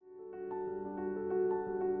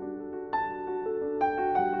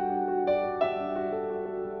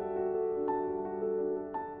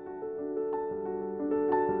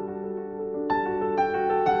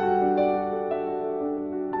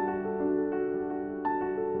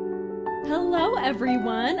Hello,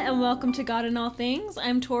 everyone, and welcome to God in All Things.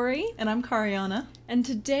 I'm Tori. And I'm Kariana. And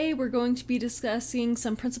today we're going to be discussing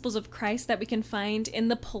some principles of Christ that we can find in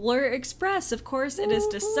the Polar Express. Of course, it is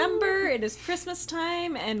December, it is Christmas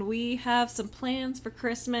time, and we have some plans for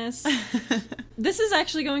Christmas. This is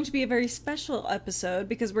actually going to be a very special episode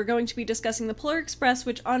because we're going to be discussing the Polar Express,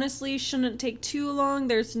 which honestly shouldn't take too long.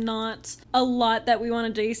 There's not a lot that we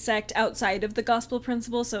want to dissect outside of the gospel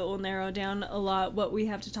principle, so it will narrow down a lot what we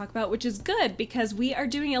have to talk about, which is good because we are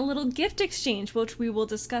doing a little gift exchange, which we will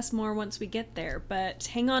discuss more once we get there. But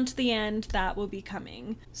hang on to the end, that will be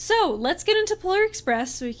coming. So let's get into Polar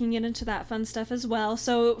Express so we can get into that fun stuff as well.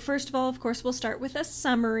 So first of all, of course, we'll start with a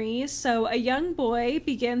summary. So a young boy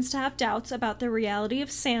begins to have doubts about the reality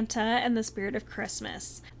of Santa and the spirit of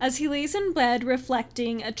Christmas. As he lays in bed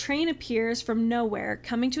reflecting, a train appears from nowhere,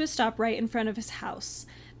 coming to a stop right in front of his house.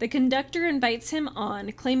 The conductor invites him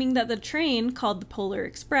on, claiming that the train, called the Polar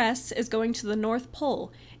Express, is going to the North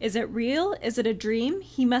Pole. Is it real? Is it a dream?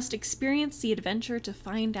 He must experience the adventure to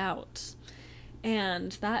find out.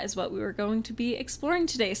 And that is what we were going to be exploring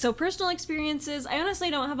today. So personal experiences, I honestly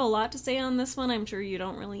don't have a lot to say on this one. I'm sure you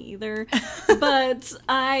don't really either. But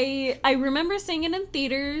I remember seeing it in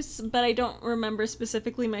theaters, but I don't remember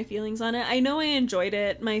specifically my feelings on it. I know I enjoyed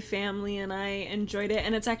it. My family and I enjoyed it.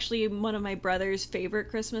 And it's actually one of my brother's favorite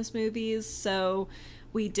Christmas movies. So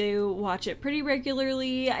we do watch it pretty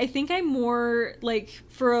regularly. I think I'm more, like,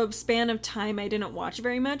 for a span of time, I didn't watch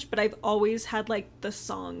very much, but I've always had, like, the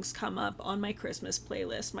songs come up on my Christmas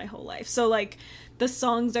playlist my whole life. So, like, the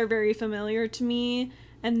songs are very familiar to me,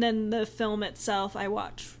 and then the film itself I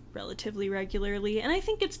watch relatively regularly, and I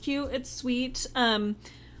think it's cute, it's sweet.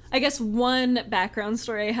 I guess one background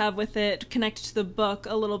story I have with it, connected to the book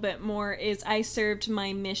a little bit more, is I served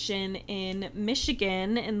my mission in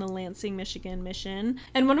Michigan, in the Lansing, Michigan mission.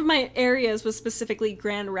 And one of my areas was specifically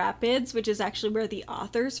Grand Rapids, which is actually where the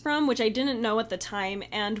author's from, which I didn't know at the time.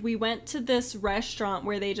 And we went to this restaurant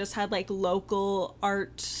where they just had like local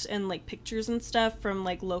art and like pictures and stuff from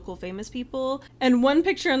like local famous people. And one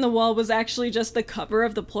picture on the wall was actually just the cover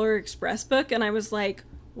of the Polar Express book. And I was like,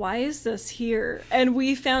 why is this here? And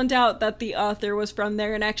we found out that the author was from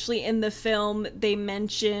there, and actually in the film they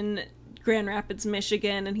mention Grand Rapids,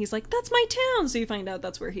 Michigan, and he's like, that's my town, so you find out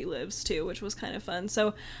that's where he lives too, which was kind of fun.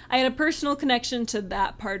 So I had a personal connection to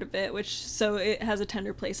that part of it, so it has a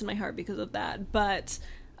tender place in my heart because of that. But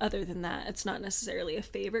other than that, it's not necessarily a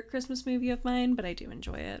favorite Christmas movie of mine, but I do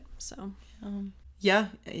enjoy it. So Yeah,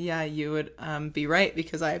 you would be right,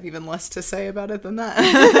 because I have even less to say about it than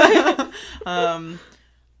that.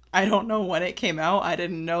 I don't know when it came out. I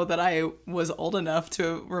didn't know that I was old enough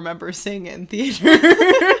to remember seeing it in theaters.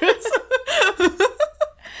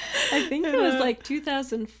 I think it was like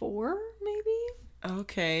 2004, maybe?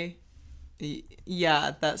 Okay.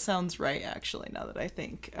 Yeah, that sounds right, actually, now that I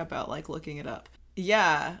think about, like, looking it up.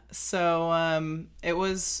 Yeah, so,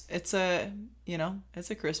 it's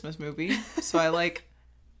a Christmas movie, so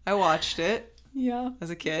I watched it. Yeah. As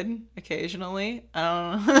a kid, occasionally. I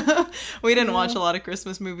don't know. We didn't watch a lot of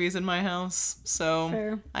Christmas movies in my house, so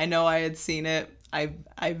Fair. I know I had seen it. I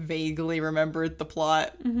vaguely remembered the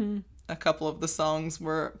plot. Mm-hmm. A couple of the songs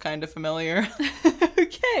were kind of familiar.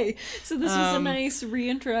 Okay, so this was a nice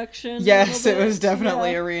reintroduction. Yes, it was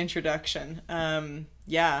definitely a reintroduction.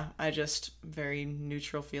 Yeah, I just very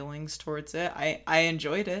neutral feelings towards it. I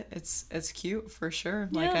enjoyed it. It's cute for sure.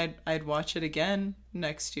 Yeah. Like I'd watch it again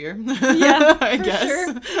next year. Yeah, I for guess.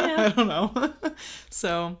 Sure. Yeah. I don't know.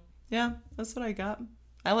 So yeah, that's what I got.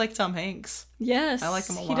 I like Tom Hanks. Yes, I like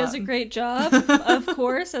him a lot. He does a great job, of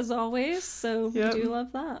course, as always. So Yep. we do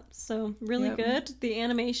love that. So really good. The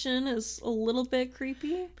animation is a little bit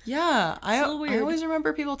creepy. Yeah, I weird. always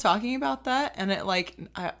remember people talking about that, and it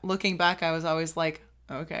looking back, I was always like,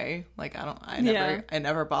 okay, like it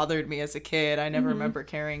never bothered me as a kid. I never remember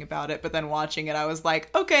caring about it, but then watching it, I was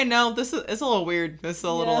like, okay, no, it's a little weird. It's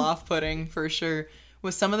a little off-putting for sure.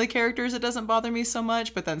 With some of the characters, it doesn't bother me so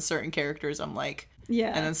much, but then certain characters, I'm like,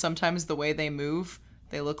 yeah. And then sometimes the way they move,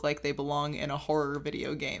 they look like they belong in a horror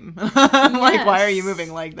video game. I'm like, why are you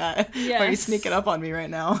moving like that? Yes. Why are you sneaking up on me right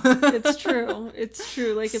now? It's true. It's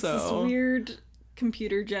true. Like, it's this So- weird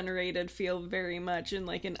computer generated feel very much in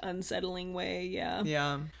like an unsettling way. Yeah.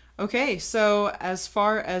 Yeah. Okay, so as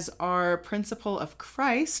far as our principle of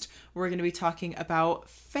Christ, we're going to be talking about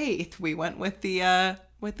faith. We went with the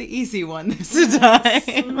with the easy one this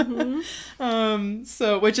time.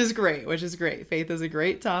 So which is great. Faith is a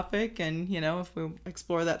great topic, and you know, if we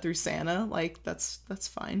explore that through Santa, like that's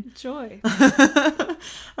fine. Joy.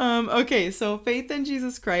 Okay, so faith in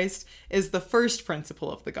Jesus Christ is the first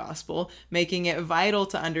principle of the gospel, making it vital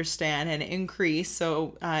to understand and increase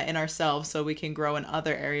in ourselves so we can grow in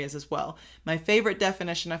other areas as well. My favorite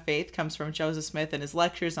definition of faith comes from Joseph Smith in his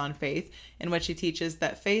lectures on faith, in which he teaches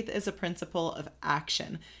that faith is a principle of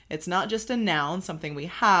action. It's not just a noun, something we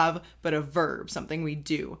have, but a verb, something we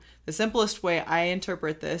do. The simplest way I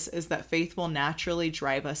interpret this is that faith will naturally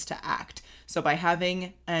drive us to act. So by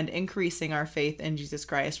having and increasing our faith in Jesus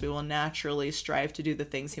Christ, we will naturally strive to do the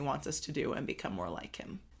things he wants us to do and become more like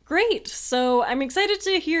him. Great. So I'm excited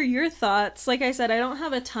to hear your thoughts. Like I said, I don't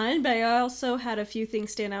have a ton, but I also had a few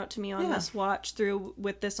things stand out to me on this watch through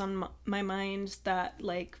with this on my mind that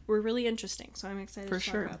like were really interesting. So I'm excited to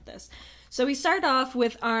talk about this. So we start off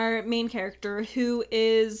with our main character who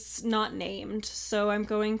is not named. So I'm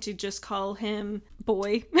going to just call him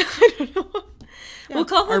Boy. I don't know. Yeah, we'll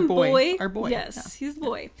call him Boy. Our boy. Yes, he's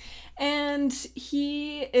Boy. And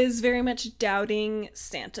he is very much doubting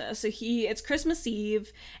Santa. So it's Christmas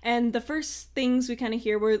Eve, and the first things we kind of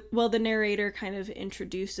hear the narrator kind of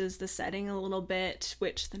introduces the setting a little bit,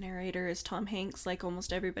 which the narrator is Tom Hanks, like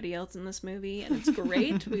almost everybody else in this movie, and it's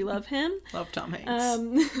great. We love him. Love Tom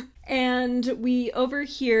Hanks. And we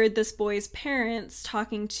overhear this boy's parents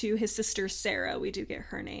talking to his sister Sarah. We do get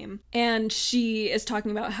her name. And she is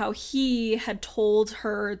talking about how he had told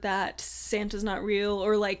her that Santa's not real,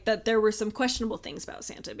 or like that there were some questionable things about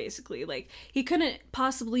Santa, basically. Like, he couldn't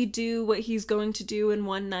possibly do what he's going to do in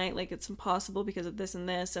one night. Like, it's impossible because of this and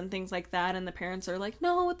this and things like that. And the parents are like,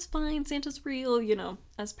 no, it's fine. Santa's real, you know,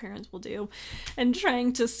 as parents will do. And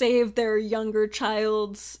trying to save their younger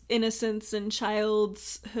child's innocence and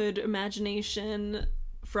childhood imagination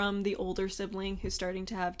from the older sibling who's starting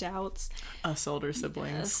to have doubts. Us older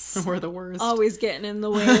siblings. Yes. We're the worst. Always getting in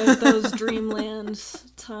the way of those dreamland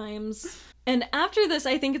times. And after this,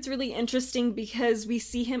 I think it's really interesting because we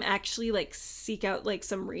see him actually like seek out like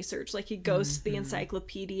some research. Like he goes to the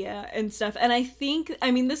encyclopedia and stuff. And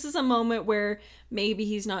I mean, this is a moment where maybe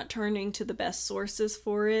he's not turning to the best sources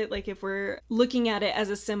for it. Like if we're looking at it as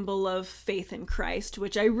a symbol of faith in Christ,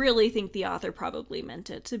 which I really think the author probably meant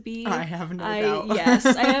it to be. I have no doubt. Yes,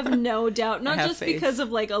 I have no doubt. Not just faith. Because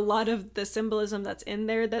of like a lot of the symbolism that's in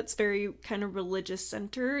there that's very kind of religious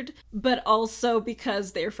centered, but also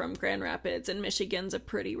because they're from Grand Rapids, and Michigan's a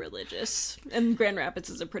pretty religious, and Grand Rapids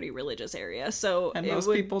is a pretty religious area. So and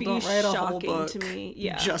most people don't write a whole book to me.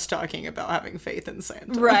 Yeah. Just talking about having faith in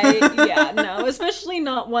Santa. Right. Yeah. No, especially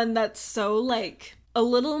not one that's so like a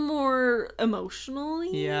little more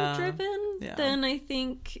emotionally driven than I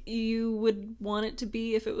think you would want it to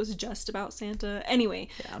be if it was just about Santa. Anyway,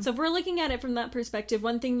 so if we're looking at it from that perspective,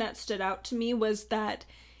 one thing that stood out to me was that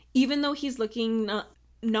even though he's looking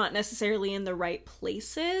not necessarily in the right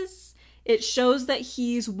places, it shows that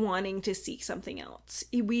he's wanting to seek something else.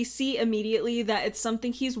 We see immediately that it's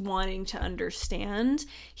something he's wanting to understand.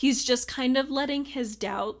 He's just kind of letting his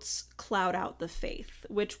doubts cloud out the faith,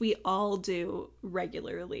 which we all do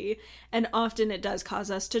regularly. And often it does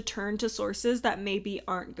cause us to turn to sources that maybe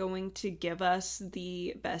aren't going to give us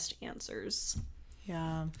the best answers.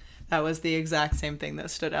 Yeah, that was the exact same thing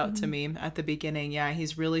that stood out to me at the beginning. Yeah,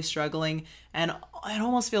 he's really struggling, and it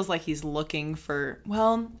almost feels like he's looking for,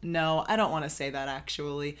 well, no, I don't want to say that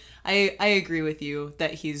actually. I agree with you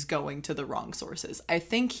that he's going to the wrong sources. I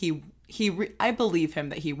think I believe him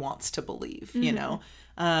that he wants to believe, you know.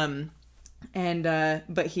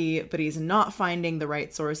 But he's not finding the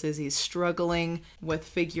right sources. He's struggling with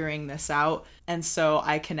figuring this out. And so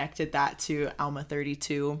I connected that to Alma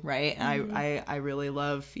 32, right? I really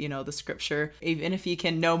love, you know, the scripture, even if you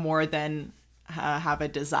can no more than have a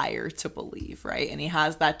desire to believe, right? And he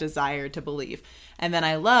has that desire to believe. And then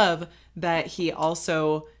I love that he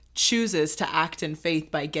also chooses to act in faith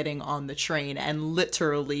by getting on the train and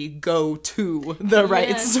literally go to the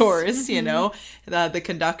right source, you know? The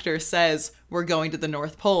conductor says, we're going to the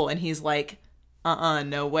North Pole, and he's like,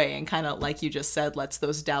 no way, and kind of like you just said, lets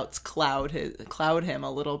those doubts cloud him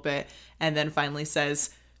a little bit, and then finally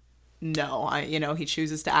says, no, he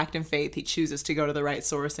chooses to act in faith, he chooses to go to the right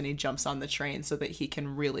source, and he jumps on the train so that he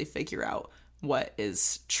can really figure out what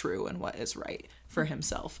is true and what is right for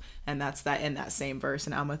himself. And that's that in that same verse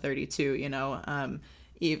in Alma 32,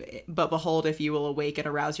 but behold, if you will awake and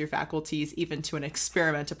arouse your faculties even to an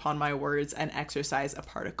experiment upon my words and exercise a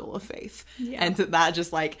particle of faith. Yeah. And that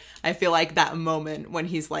just like, I feel like that moment when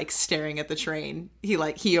he's like staring at the train,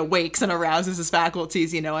 he awakes and arouses his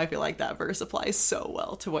faculties, you know, I feel like that verse applies so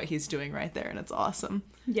well to what he's doing right there, and it's awesome.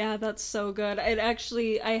 Yeah, that's so good.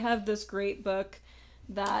 I have this great book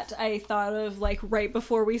that I thought of like right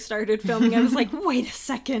before we started filming. I was like, wait a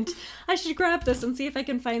second, I should grab this and see if I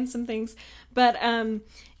can find some things. But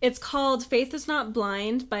it's called Faith is Not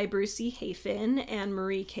Blind by Bruce E. Hafen and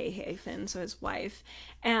Marie K. Hafen, so his wife.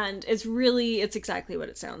 And it's exactly what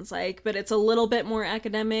it sounds like, but it's a little bit more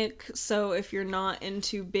academic. So if you're not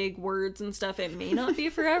into big words and stuff, it may not be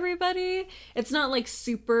for everybody. It's not like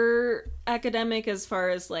super academic as far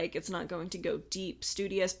as like, it's not going to go deep,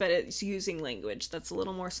 studious, but it's using language that's a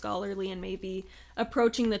little more scholarly and maybe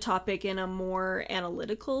approaching the topic in a more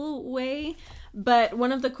analytical way. But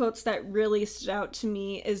one of the quotes that really stood out to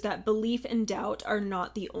me is that belief and doubt are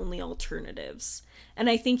not the only alternatives. And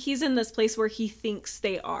I think he's in this place where he thinks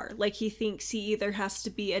they are. Like, he thinks he either has to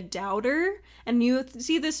be a doubter, and you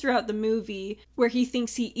see this throughout the movie, where he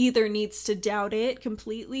thinks he either needs to doubt it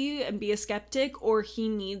completely and be a skeptic, or he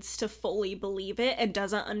needs to fully believe it and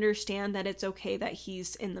doesn't understand that it's okay that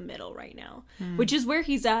he's in the middle right now. Which is where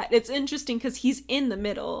he's at. It's interesting because he's in the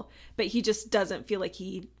middle, but he just doesn't feel like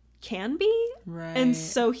he can be. Right. And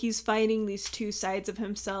so he's fighting these two sides of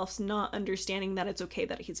himself, not understanding that it's okay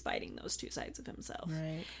that he's fighting those two sides of himself.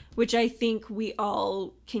 Right. Which I think we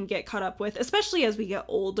all can get caught up with, especially as we get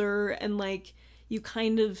older, and like you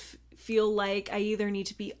kind of feel like I either need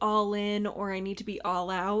to be all in or I need to be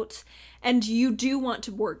all out. And you do want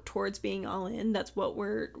to work towards being all in. That's what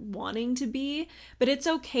we're wanting to be. But it's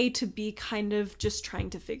okay to be kind of just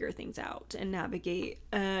trying to figure things out and navigate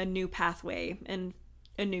a new pathway and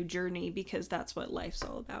a new journey, because that's what life's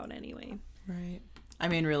all about anyway. Right. I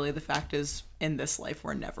mean, really, the fact is, in this life,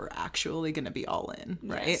 we're never actually going to be all in,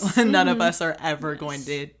 right? Yes. None of us are ever going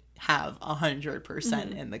to have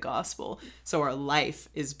 100% in the gospel. So our life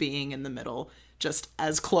is being in the middle, just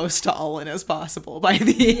as close to all in as possible by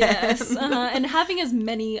the end. And having as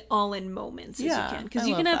many all in moments as you can, because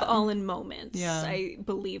you can have all in moments. Yeah. I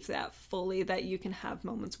believe that fully, that you can have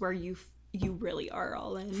moments where you really are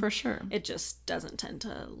all in. For sure. It just doesn't tend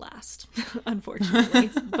to last, unfortunately.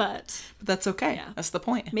 But that's okay. Yeah. That's the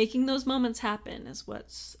point. Making those moments happen is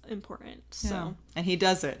what's important. Yeah. So, and he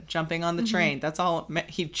does it, jumping on the train. That's all.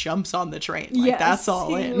 He jumps on the train. Like, that's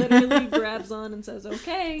all he in. Literally grabs on and says,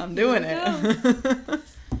 okay, I'm doing it.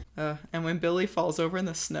 And when Billy falls over in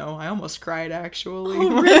the snow, I almost cried, actually.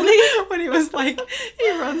 Oh, really? When he was like,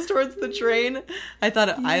 he runs towards the train. I thought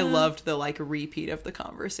I loved the like repeat of the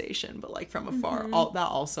conversation, but like from afar.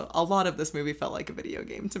 A lot of this movie felt like a video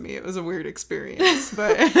game to me. It was a weird experience,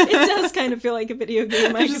 but it does kind of feel like a video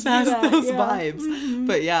game. It just has those vibes.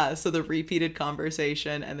 But yeah, so the repeated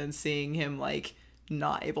conversation and then seeing him like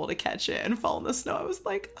not able to catch it and fall in the snow, I was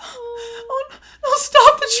like, oh no,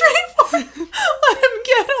 stop the train for him. Let him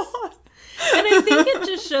get on. And I think it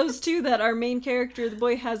just shows too that our main character, the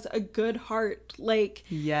boy, has a good heart. Like,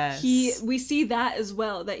 yes, we see that as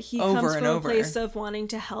well, that he comes from a place of wanting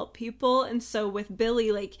to help people. And so with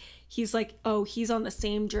Billy, like, he's like, oh, he's on the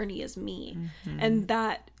same journey as me. And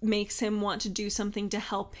that makes him want to do something to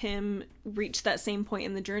help him reach that same point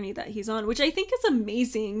in the journey that he's on, which I think is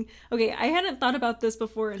amazing. Okay, I hadn't thought about this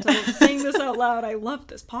before until saying this out loud. I love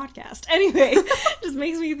this podcast. Anyway, it just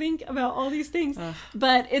makes me think about all these things.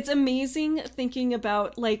 But it's amazing thinking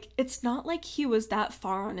about, like, it's not like he was that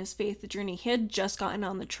far on his faith journey. He had just gotten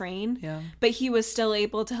on the train, but he was still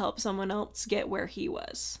able to help someone else get where he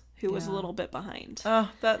was, who was a little bit behind. Oh,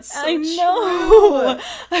 that's so I know.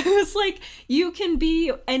 I was like, you can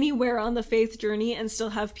be anywhere on the faith journey and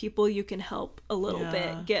still have people you can help a little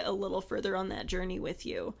bit, get a little further on that journey with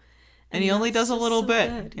you. And he only does a little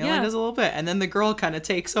bit. He only does a little bit. And then the girl kind of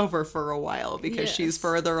takes over for a while because she's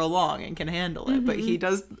further along and can handle it. But he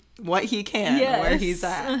does what he can where he's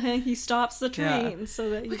at. He stops the train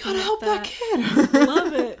so that you gotta help that kid.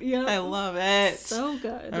 Love it. Yeah, I love it. So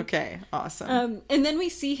good. Okay, awesome. And then we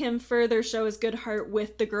see him further show his good heart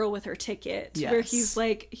with the girl with her ticket, where he's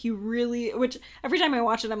like, which every time I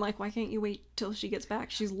watch it, I'm like, why can't you wait till she gets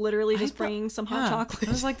back? She's literally just bringing some hot chocolate.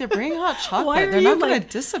 I was like, they're bringing hot chocolate. Why are they're you not gonna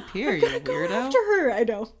disappear, you weirdo. Go after her. I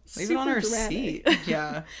know. Leave it on her seat.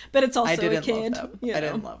 Yeah. But it's also I didn't a kid. Love that. I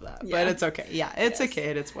didn't love that. But it's okay. Yeah, it's a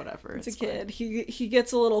kid. It's whatever. It's a kid. He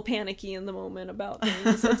gets a little panicky in the moment about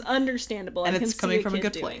things. It's understandable. And it's coming from a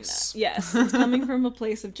good place. Yes, it's coming from a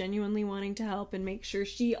place of genuinely wanting to help and make sure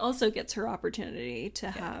she also gets her opportunity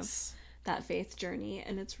to have that faith journey.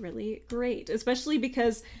 And it's really great, especially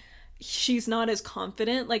because she's not as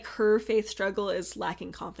confident. Like, her faith struggle is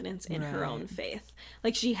lacking confidence in her own faith.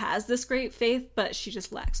 Like, she has this great faith, but she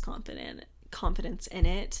just lacks confidence in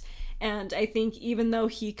it. And I think even though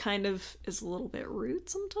he kind of is a little bit rude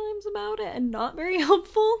sometimes about it and not very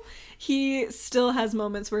helpful, he still has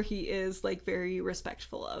moments where he is, like, very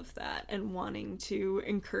respectful of that and wanting to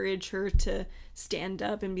encourage her to stand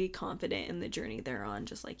up and be confident in the journey they're on,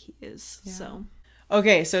 just like he is. Yeah. So.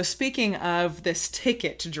 Okay, so speaking of this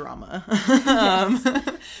ticket drama,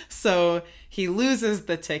 so he loses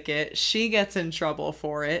the ticket, she gets in trouble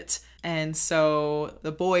for it, and so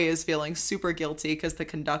the boy is feeling super guilty because the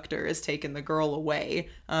conductor has taken the girl away,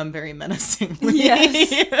 very menacingly.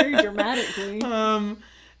 Yes, very dramatically. And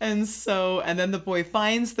then the boy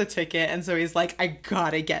finds the ticket, and so he's like, I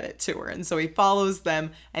gotta get it to her. And so he follows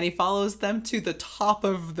them to the top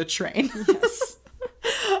of the train. Yes.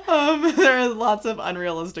 There are lots of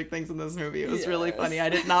unrealistic things in this movie. It was really funny. I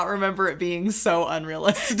did not remember it being so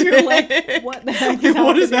unrealistic. You're like, what the heck is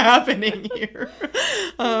what is happening here?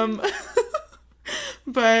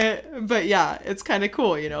 But yeah, it's kind of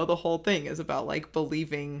cool, you know. The whole thing is about, like,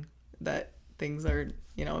 believing that things are,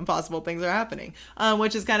 you know, impossible things are happening,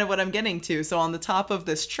 which is kind of what I'm getting to. So on the top of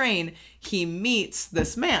this train, he meets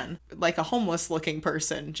this man, like a homeless looking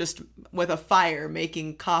person, just with a fire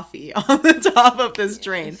making coffee on the top of this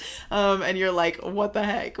train. And you're like, what the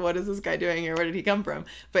heck? What is this guy doing here? Where did he come from?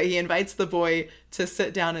 But he invites the boy to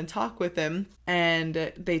sit down and talk with him.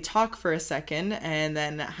 And they talk for a second and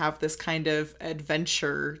then have this kind of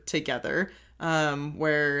adventure together,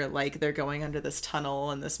 where, like, they're going under this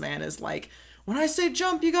tunnel and this man is like, when I say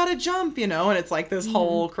jump, you gotta jump, you know, and it's like this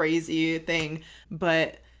whole crazy thing.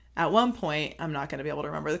 But at one point, I'm not going to be able to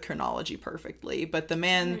remember the chronology perfectly, but the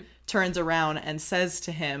man turns around and says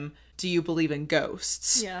to him, do you believe in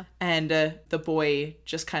ghosts? Yeah. And the boy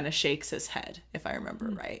just kind of shakes his head, if I remember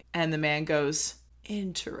right. And the man goes,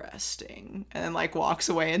 interesting, and then, like, walks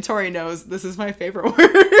away. And Tori knows this is my favorite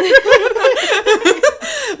word.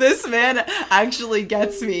 This man actually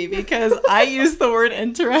gets me because I use the word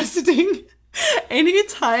interesting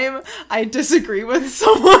anytime I disagree with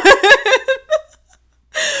someone,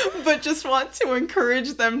 but just want to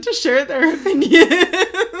encourage them to share their opinions.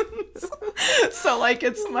 So, like,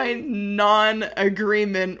 it's my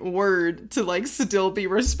non-agreement word to, like, still be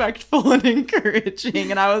respectful and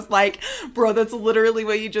encouraging. And I was like, bro, that's literally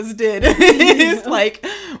what you just did. It's like,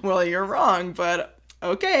 well, you're wrong, but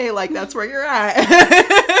okay, like, that's where you're at.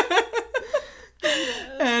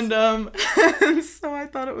 And so I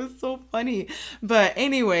thought it was so funny. But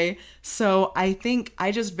anyway, so I think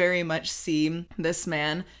I just very much see this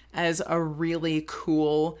man as a really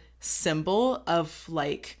cool symbol of,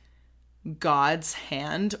 like, God's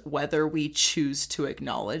hand, whether we choose to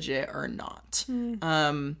acknowledge it or not.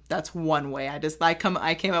 That's one way. I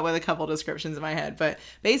came up with a couple descriptions in my head, but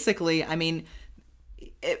basically, I mean,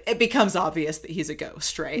 it becomes obvious that he's a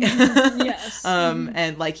ghost, right? Yes.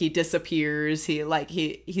 And, like, he disappears.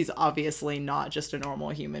 He's obviously not just a normal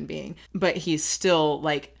human being, but he's still,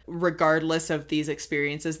 like, regardless of these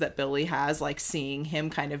experiences that Billy has, like, seeing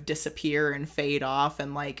him kind of disappear and fade off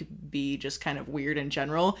and, like, be just kind of weird in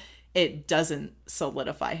general, it doesn't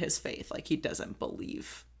solidify his faith. Like, he doesn't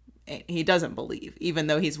believe, even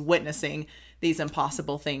though he's witnessing these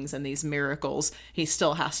impossible things and these miracles. He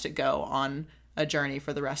still has to go on a journey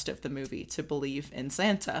for the rest of the movie to believe in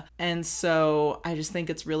Santa. And so I just think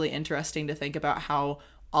it's really interesting to think about how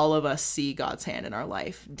all of us see God's hand in our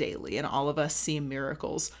life daily, and all of us see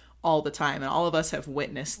miracles all the time, and all of us have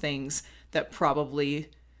witnessed things that probably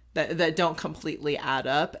that don't completely add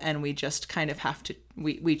up, and we just kind of have to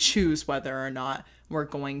we choose whether or not we're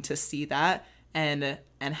going to see that and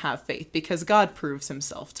have faith, because God proves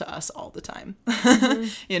himself to us all the time.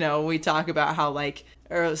 You know, we talk about how, like,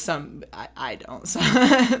 or I don't.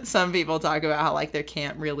 Some people talk about how, like, there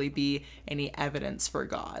can't really be any evidence for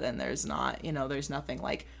God, and there's not, you know, there's nothing,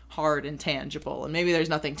 like, hard and tangible, and maybe there's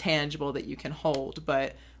nothing tangible that you can hold,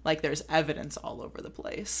 but, like, there's evidence all over the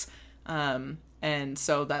place. And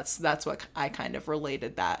so that's what I kind of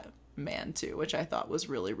related that man to, which I thought was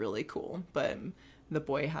really, really cool. But the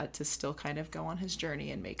boy had to still kind of go on his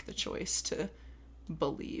journey and make the choice to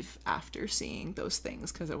believe after seeing those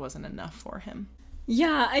things, because it wasn't enough for him.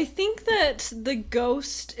 Yeah, I think that the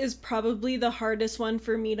ghost is probably the hardest one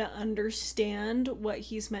for me to understand what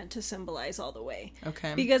he's meant to symbolize all the way.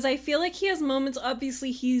 Okay. Because I feel like he has moments,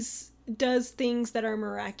 obviously does things that are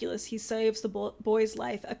miraculous. He saves the boy's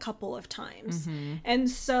life a couple of times. Mm-hmm. And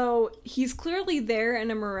so he's clearly there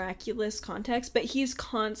in a miraculous context, but he's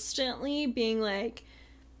constantly being like,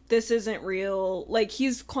 this isn't real. Like,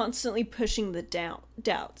 he's constantly pushing the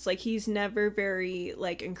doubts. Like, he's never very,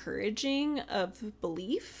 like, encouraging of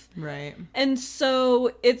belief. Right. And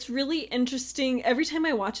so it's really interesting. Every time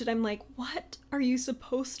I watch it, I'm like, what are you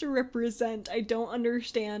supposed to represent? I don't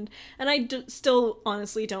understand. And I still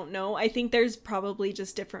honestly don't know. I think there's probably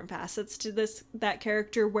just different facets to that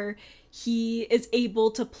character where he is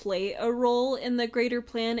able to play a role in the greater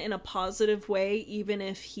plan in a positive way, even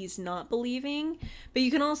if he's not believing. But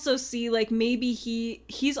you can also see, like, maybe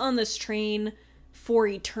he's on this train for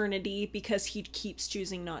eternity because he keeps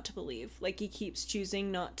choosing not to believe. Like, he keeps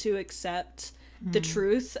choosing not to accept the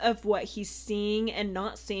truth of what he's seeing and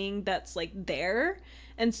not seeing that's, like, there.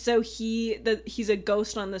 And so he's a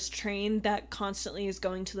ghost on this train that constantly is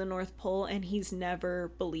going to the North Pole, and he's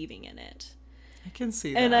never believing in it. I can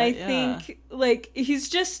see and that. And I think, like, it's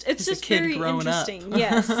just very interesting.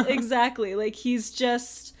 Yes, exactly. Like, he's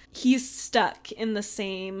stuck in the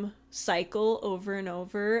same cycle over and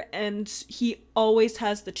over, and he always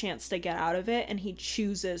has the chance to get out of it, and he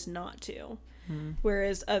chooses not to.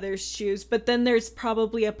 Whereas others choose. But then there's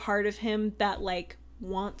probably a part of him that, like,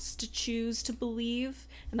 wants to choose to believe,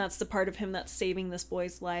 and that's the part of him that's saving this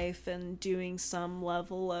boy's life and doing some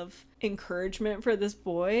level of encouragement for this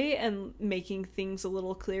boy and making things a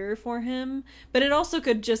little clearer for him. But it also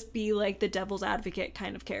could just be like the devil's advocate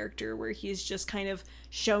kind of character, where he's just kind of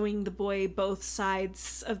showing the boy both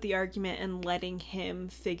sides of the argument and letting him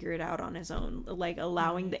figure it out on his own, like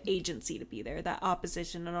allowing the agency to be there, that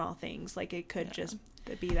opposition in all things. Like, it could just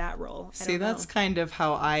be that role. See, that's kind of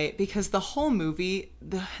how because the whole movie,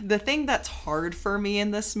 the thing that's hard for me in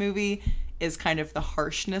this movie is kind of the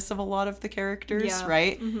harshness of a lot of the characters,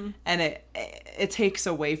 right? And it takes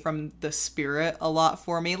away from the spirit a lot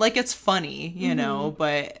for me. Like, it's funny, you know,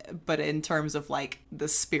 but in terms of, like, the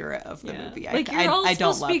spirit of the movie, like, I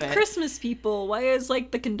don't love it. Christmas people. Why is, like,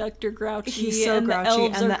 the conductor grouchy? He's so grouchy,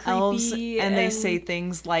 and the elves, and they say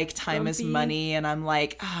things like time is money, and I'm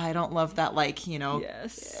like, I don't love that, like, you know,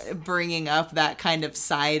 bringing up that kind of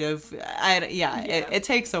side of, it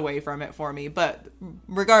takes away from it for me. But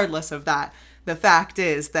regardless of that, the fact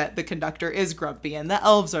is that the conductor is grumpy, and the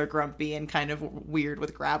elves are grumpy and kind of weird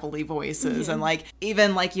with gravelly voices. And, like,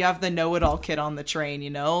 even, like, you have the know-it-all kid on the train,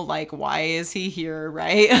 you know? Like, why is he here,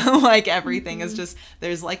 right? Like, everything is just,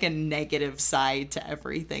 there's, like, a negative side to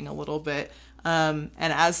everything a little bit. And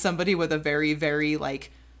as somebody with a very, very,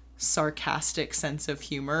 like, sarcastic sense of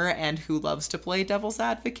humor and who loves to play devil's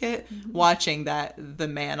advocate, watching that the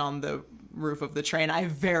man on the roof of the train, I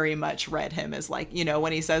very much read him as, like, you know,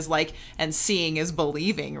 when he says, like, and seeing is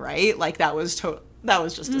believing, right? Like, that was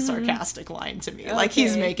just a sarcastic line to me. Okay. Like,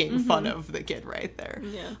 he's making fun of the kid right there.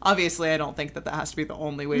 Obviously, I don't think that has to be the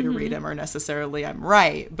only way to read him, or necessarily I'm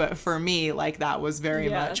right, but for me, like, that was very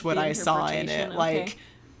much what I saw in it. Like,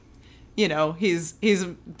 you know, he's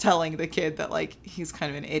telling the kid that, like, he's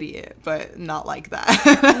kind of an idiot, but not like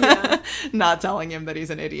that. Not telling him that he's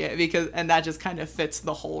an idiot, and that just kind of fits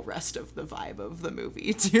the whole rest of the vibe of the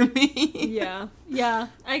movie to me. Yeah,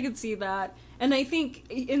 I could see that. And I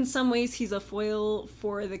think in some ways he's a foil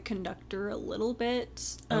for the conductor a little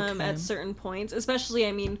bit at certain points. Especially,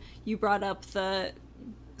 I mean, you brought up the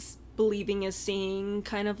believing is seeing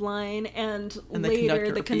kind of line, and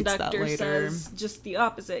later the conductor says just the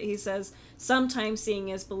opposite. He says sometimes seeing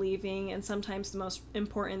is believing, and sometimes the most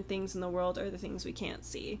important things in the world are the things we can't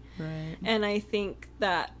see. Right. And I think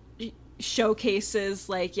that showcases,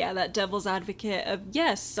 like, that devil's advocate of,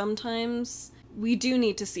 yes, sometimes we do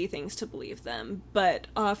need to see things to believe them, but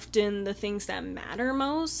often the things that matter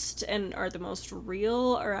most and are the most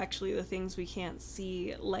real are actually the things we can't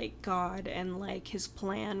see, like God and, like, his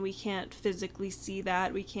plan. We can't physically see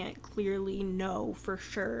that. We can't clearly know for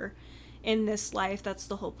sure in this life. That's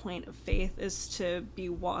the whole point of faith, is to be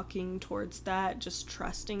walking towards that, just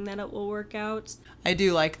trusting that it will work out. I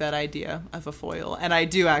do like that idea of a foil, and I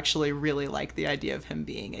do actually really like the idea of him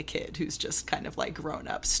being a kid who's just kind of, like, grown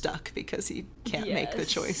up stuck because he can't make the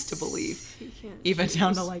choice to believe. Even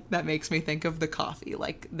down to, like, that makes me think of the coffee.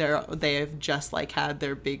 Like, they have just, like, had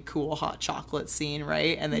their big cool hot chocolate scene,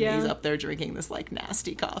 right? And then he's up there drinking this, like,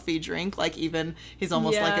 nasty coffee drink. Like, even he's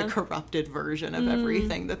almost like a corrupted version of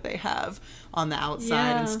everything that they have on the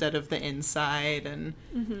outside instead of the inside. And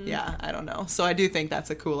I don't know. So I do think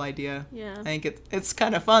that's a cool idea. I think it's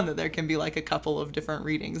kind of fun that there can be, like, a couple of different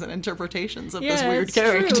readings and interpretations of this weird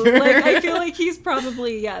character. True. Like, I feel like he's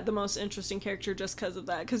probably the most interesting character just because of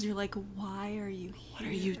that, because you're like, why are you here? What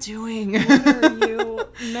are you doing? What are you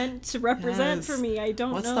meant to represent for me? I don't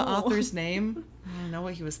know. What's the author's name? I don't know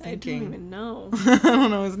what he was thinking. I don't even know. I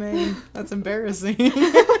don't know his name. That's embarrassing.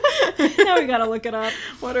 Now we gotta look it up.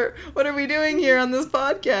 What are we doing here on this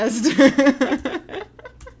podcast? I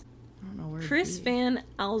don't know where Chris Van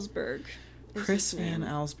Allsburg. Chris Van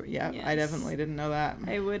Allsburg. Yeah, yes. I definitely didn't know that.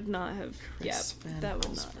 I would not have. That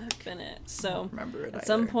would not have been it. So remember it at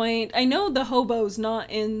some point, I know the hobo's not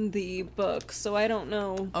in the book, so I don't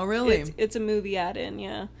know. Oh, really? It's a movie add-in.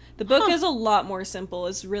 Yeah, the book is a lot more simple.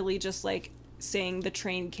 It's really just like saying the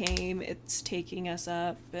train came, it's taking us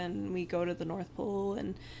up, and we go to the North Pole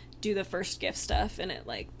and do the first gift stuff, and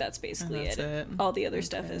that's basically it. All the other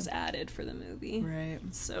stuff is added for the movie. Right.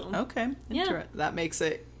 So okay. Yeah. That makes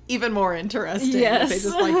it even more interesting. Yes. They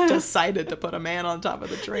just decided to put a man on top of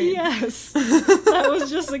the train. Yes. That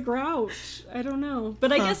was just a grouch. I don't know.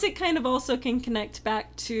 But I guess it kind of also can connect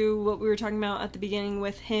back to what we were talking about at the beginning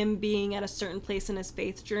with him being at a certain place in his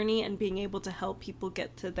faith journey and being able to help people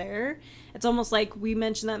get to there. It's almost like we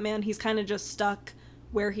mentioned that man, he's kind of just stuck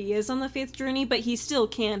where he is on the faith journey, but he still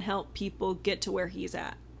can help people get to where he's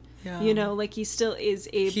at. Yeah. You know, he still is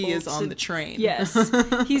able to... He is on the train. Yes.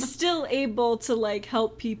 He's still able to,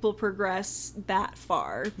 help people progress that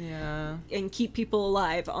far. Yeah. And keep people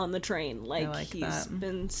alive on the train. He's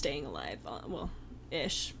been staying alive,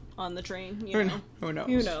 ish, on the train, you know. Who knows?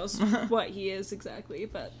 Who knows what he is exactly,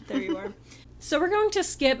 but there you are. So we're going to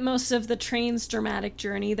skip most of the train's dramatic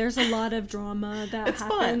journey. There's a lot of drama that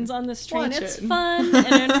happens on this train. It's fun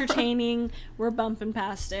and entertaining. We're bumping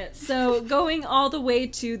past it. So going all the way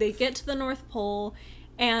to, they get to the North Pole,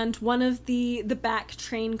 and one of the back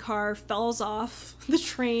train car falls off the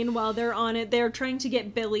train while they're on it. They're trying to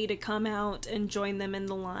get Billy to come out and join them in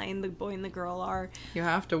the line. The boy and the girl are. You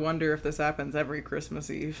have to wonder if this happens every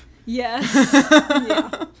Christmas Eve. Yes.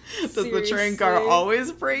 Yeah. Does the train car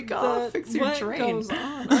always break off? Fix your train. What goes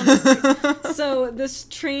on, honestly? So this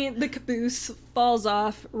train, the caboose, falls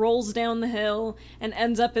off, rolls down the hill, and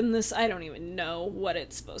ends up in this, I don't even know what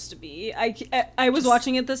it's supposed to be. I was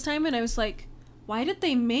watching it this time, and I was like, why did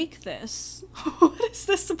they make this? What is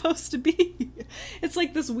this supposed to be? It's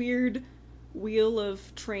like this weird wheel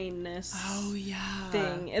of trainness. Oh yeah.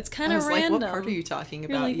 Thing. It's kind of random. What part are you talking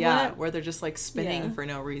about? What? Where they're just spinning for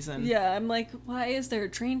no reason. Yeah, I'm like, why is there a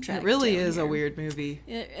train track? It really is a weird movie.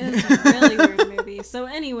 It is a really weird movie. So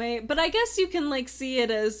anyway, but I guess you can see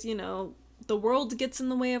it as, the world gets in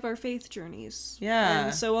the way of our faith journeys. Yeah.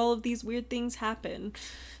 And so all of these weird things happen.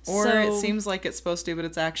 Or it seems like it's supposed to, but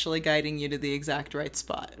it's actually guiding you to the exact right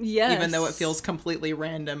spot. Yes. Even though it feels completely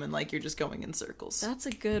random and like you're just going in circles. That's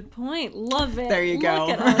a good point. Love it. There you go.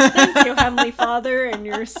 Look at us. Thank you, Heavenly Father, and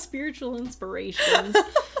your spiritual inspiration.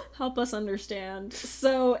 Help us understand.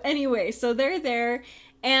 So anyway, so they're there,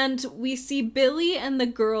 and we see Billy and the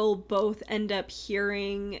girl both end up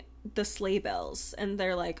hearing the sleigh bells, and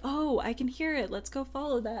they're like, oh, I can hear it. Let's go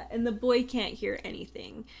follow that. And the boy can't hear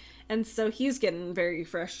anything. And so he's getting very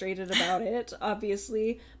frustrated about it,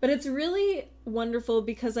 obviously. But it's really wonderful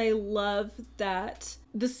because I love that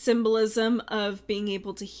the symbolism of being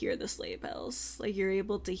able to hear the sleigh bells. You're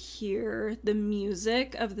able to hear the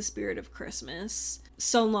music of the spirit of Christmas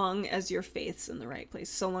so long as your faith's in the right place,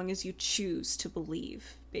 so long as you choose to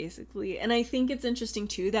believe, basically. And I think it's interesting,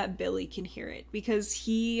 too, that Billy can hear it because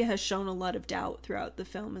he has shown a lot of doubt throughout the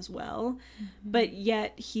film as well. Mm-hmm. But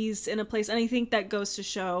yet he's in a place, and I think that goes to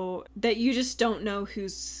show that you just don't know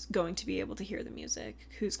who's going to be able to hear the music,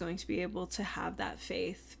 who's going to be able to have that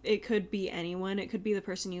faith. It could be anyone. It could be the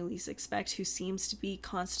person you least expect who seems to be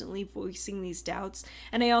constantly voicing these doubts.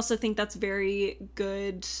 And I also think that's very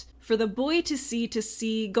good for the boy to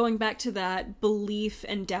see, going back to that, belief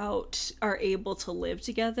and doubt are able to live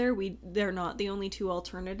together. They're not the only two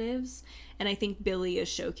alternatives. And I think Billy is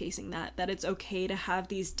showcasing that it's okay to have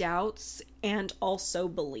these doubts and also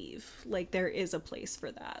believe. There is a place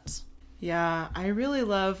for that. Yeah, I really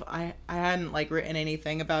love, I hadn't written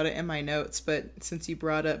anything about it in my notes, but since you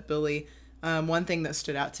brought up Billy, one thing that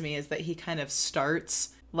stood out to me is that he kind of starts,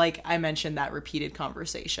 I mentioned, that repeated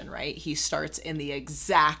conversation, right? He starts in the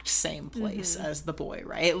exact same place as the boy,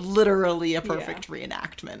 right? Literally a perfect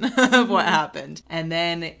reenactment of what happened. And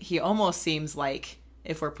then he almost seems like,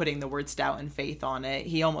 if we're putting the words doubt and faith on it,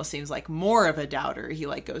 he almost seems like more of a doubter. He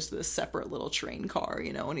goes to this separate little train car,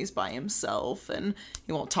 when he's by himself and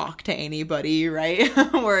he won't talk to anybody, right?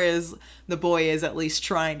 Whereas the boy is at least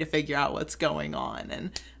trying to figure out what's going on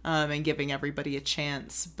and giving everybody a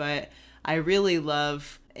chance. But I really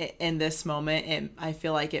love in this moment, I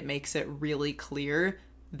feel like it makes it really clear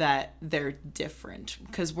that they're different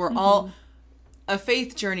because we're all... A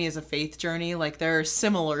faith journey is a faith journey. There are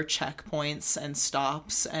similar checkpoints and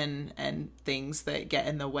stops and things that get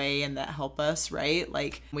in the way and that help us, right?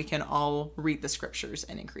 We can all read the scriptures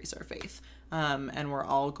and increase our faith. And we're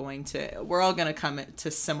all going to come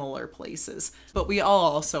to similar places, but we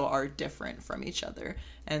all also are different from each other.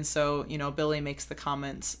 And so, you know, Billy makes the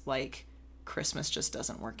comments like, Christmas just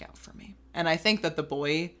doesn't work out for me. And I think that the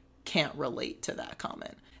boy can't relate to that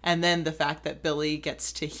comment. And then the fact that Billy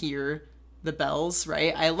gets to hear the bells,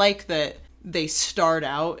 right? I like that it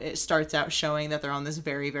starts out showing that they're on this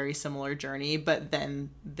very, very similar journey, but then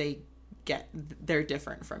they're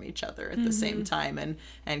different from each other at the same time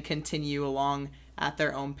and continue along at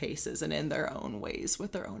their own paces and in their own ways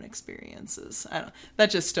with their own experiences. That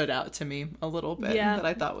just stood out to me a little bit, that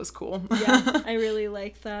I thought was cool. Yeah, I really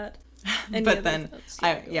like that. But then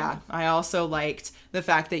I also liked the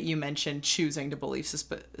fact that you mentioned choosing to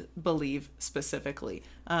believe specifically,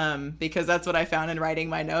 because that's what I found in writing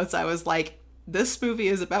my notes. I was like, this movie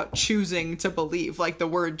is about choosing to believe. Like, the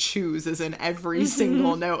word choose is in every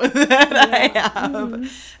single note that I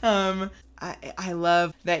have. I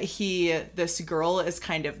love that this girl is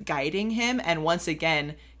kind of guiding him, and once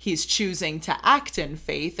again he's choosing to act in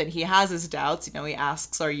faith, and he has his doubts. You know, he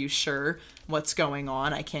asks, are you sure what's going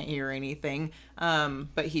on? I can't hear anything.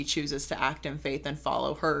 But he chooses to act in faith and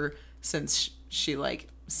follow her, since she like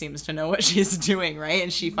seems to know what she's doing, right?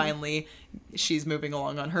 And she's moving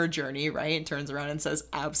along on her journey, right? And turns around and says,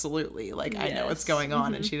 absolutely, like, I know what's going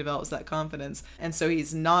on. And she develops that confidence. And so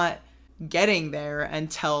he's not getting there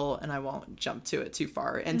until, and I won't jump to it too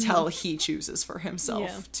far, until he chooses for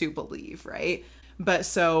himself to believe, right? But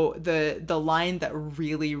so the line that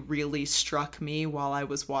really, really struck me while I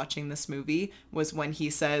was watching this movie was when he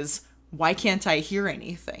says, why can't I hear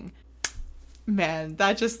anything? Man,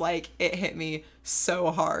 that just like, it hit me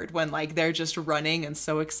so hard when like they're just running and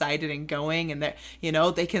so excited and going, and they're, you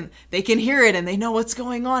know, they can hear it and they know what's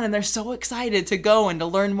going on, and they're so excited to go and to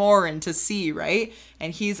learn more and to see, right?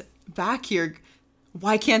 And he's back here,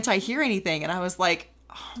 why can't I hear anything? And I was like,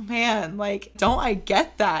 oh man, like, don't I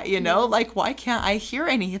get that, you know? Like, why can't I hear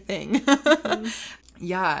anything?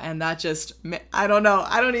 Yeah, and that just, I don't know.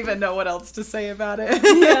 I don't even know what else to say about it.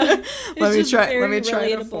 Yeah, let me try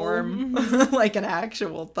to form like an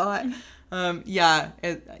actual thought.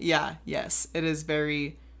 Yes, it is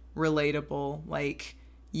very relatable. Like,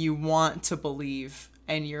 you want to believe,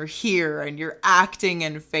 and you're here, and you're acting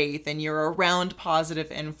in faith, and you're around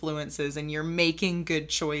positive influences, and you're making good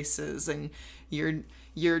choices, and you're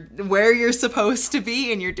where you're supposed to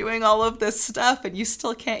be, and you're doing all of this stuff, and you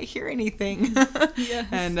still can't hear anything. Yes.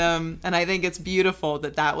 And I think it's beautiful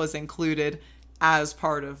that was included as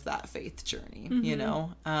part of that faith journey, you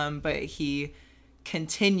know? But he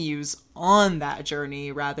continues on that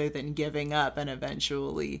journey rather than giving up, and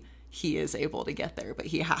eventually he is able to get there, but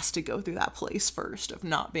he has to go through that place first of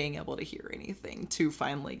not being able to hear anything to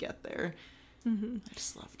finally get there. I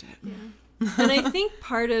just loved it. Yeah. And I think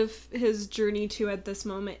part of his journey too at this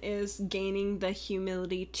moment is gaining the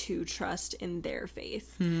humility to trust in their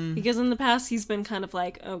faith. Because in the past he's been kind of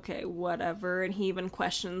like, okay, whatever, and he even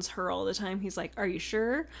questions her all the time. He's like, are you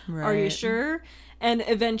sure? Right. Are you sure? And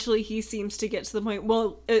eventually he seems to get to the point,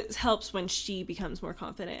 well, it helps when she becomes more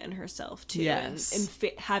confident in herself too. Yes.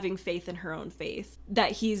 And having faith in her own faith,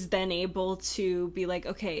 that he's then able to be like,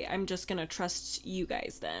 okay, I'm just going to trust you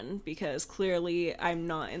guys then, because clearly I'm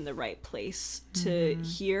not in the right place to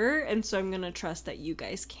hear. And so I'm going to trust that you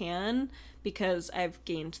guys can, because I've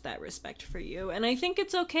gained that respect for you. And I think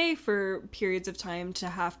it's okay for periods of time to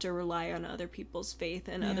have to rely on other people's faith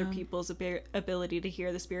and other people's ability to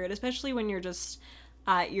hear the Spirit, especially when you're just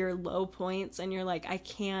at your low points and you're like, I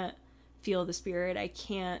can't feel the Spirit, I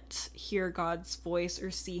can't hear God's voice or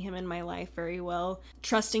see him in my life very well.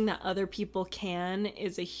 Trusting that other people can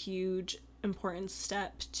is a huge important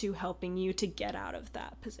step to helping you to get out of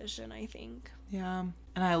that position, I think. Yeah.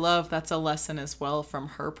 And I love that's a lesson as well from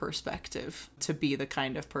her perspective, to be the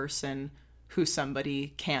kind of person who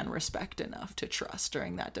somebody can respect enough to trust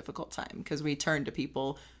during that difficult time, because we turn to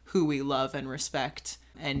people who we love and respect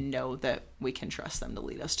and know that we can trust them to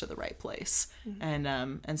lead us to the right place.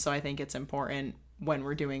 And so I think it's important when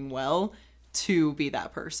we're doing well to be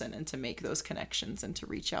that person and to make those connections and to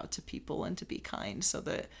reach out to people and to be kind, so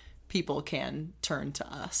that people can turn to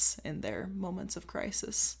us in their moments of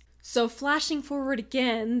crisis. So flashing forward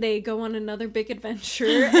again, they go on another big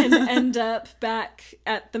adventure and end up back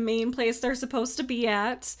at the main place they're supposed to be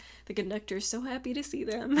at. The conductor's so happy to see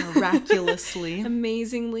them. Miraculously.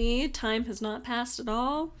 Amazingly, time has not passed at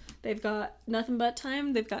all. They've got nothing but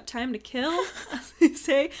time. They've got time to kill, as they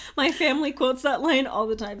say. My family quotes that line all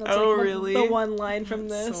the time. That's really? The one line from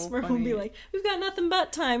this, so where we'll be like, we've got nothing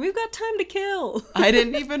but time. We've got time to kill. I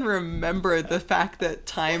didn't even remember the fact that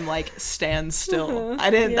time, like, stands still.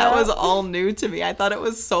 That was all new to me. I thought it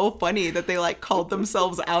was so funny that they, like, called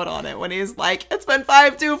themselves out on it when he's like, it's been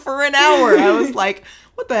 5-2 for an hour. I was like,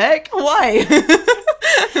 what the heck? Why?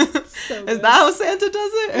 So is that how Santa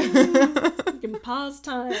does it? You can pause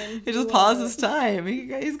time. He just pauses time.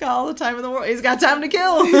 He's got all the time in the world. He's got time to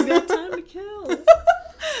kill. He's got time to kill.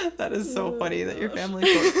 That is so funny that your family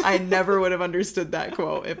quotes. I never would have understood that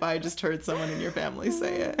quote if I just heard someone in your family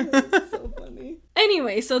say it. That's so funny.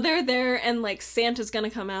 Anyway, so they're there and like Santa's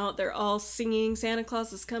gonna come out. They're all singing Santa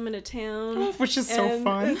Claus is coming to town. Which is so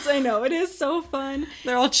fun. I know, it is so fun.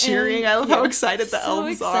 They're all cheering. I love how excited the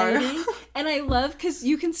elves are. And I love, because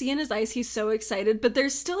you can see in his eyes he's so excited, but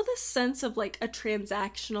there's still this sense of like a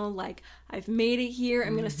transactional, like, I've made it here,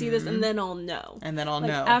 I'm gonna see this, and then I'll know. And then I'll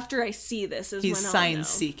know. After I see this is he's when I'll sign know.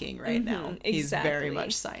 Seeking right now. Exactly. He's very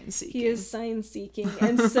much sign seeking. He is sign seeking.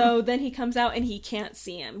 And so then he comes out and he can't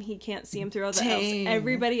see him. He can't see him through all the elves.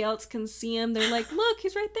 Everybody else can see him. They're like, look,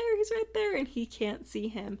 he's right there, and he can't see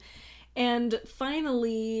him. And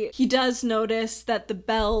finally, he does notice that the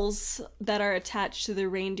bells that are attached to the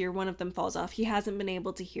reindeer, one of them falls off. He hasn't been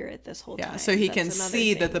able to hear it this whole time. Yeah, so he can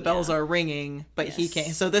see that the bells are ringing, but he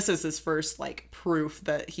can't. So this is his first, like, proof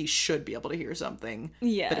that he should be able to hear something.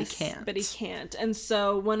 Yes, but he can't. And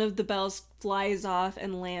so one of the bells flies off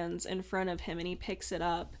and lands in front of him, and he picks it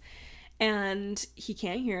up. And he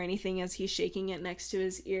can't hear anything as he's shaking it next to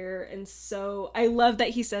his ear. And so I love that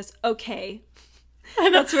he says, okay.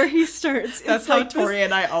 And that's where he starts. That's how like Tori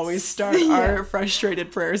and I always start our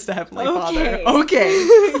frustrated prayers to Heavenly Father. Okay.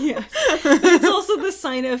 Yes. It's also the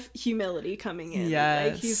sign of humility coming in.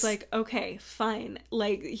 Yes. Like, he's like, okay, fine.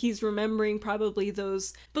 Like, he's remembering probably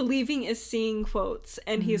those believing is seeing quotes.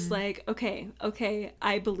 And he's like, okay,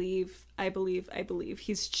 I believe.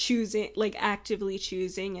 He's choosing, like, actively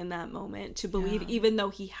choosing in that moment to believe, even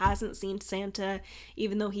though he hasn't seen Santa,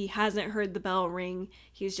 even though he hasn't heard the bell ring.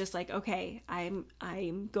 He's just like, okay, I'm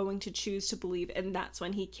going to choose to believe. And that's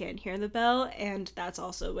when he can hear the bell. And that's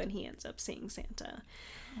also when he ends up seeing Santa.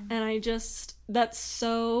 And that's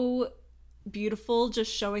so beautiful,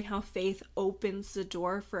 just showing how faith opens the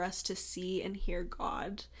door for us to see and hear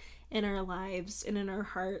God in our lives and in our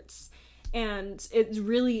hearts. And it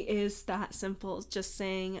really is that simple, just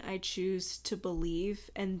saying, I choose to believe,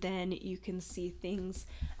 and then you can see things.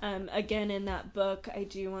 Again, in that book, I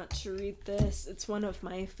do want to read this. It's one of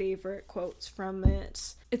my favorite quotes from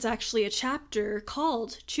it. It's actually a chapter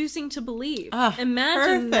called Choosing to Believe.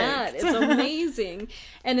 Imagine that. It's amazing.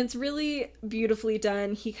 And it's really beautifully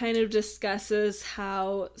done. He kind of discusses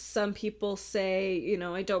how some people say, you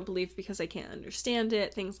know, I don't believe because I can't understand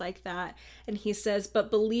it, things like that. And he says, but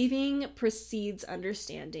believing precedes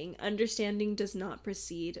understanding. Understanding does not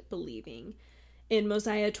precede believing. In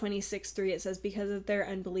Mosiah 26:3, it says, because of their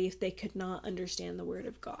unbelief, they could not understand the word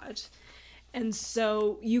of God. And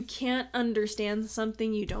so you can't understand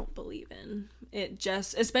something you don't believe in. It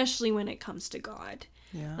just, especially when it comes to God.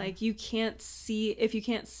 Yeah. Like, you can't see, if you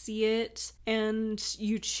can't see it and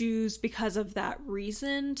you choose because of that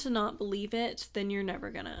reason to not believe it, then you're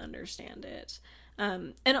never going to understand it.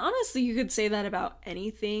 And honestly, you could say that about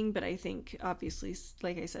anything, but I think obviously,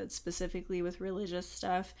 like I said, specifically with religious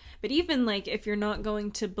stuff, but even like if you're not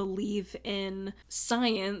going to believe in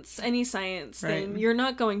science, any science thing, you're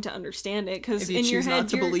not going to understand it, because in your head, if you choose not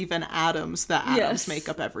to believe in atoms, that atoms make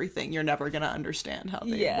up everything, you're never going to understand how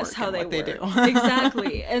they work and what they do.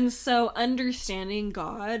 Exactly. And so understanding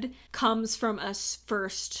God comes from us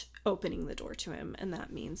first opening the door to him, and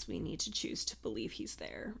that means we need to choose to believe he's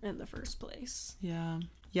there in the first place.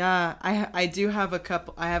 I do have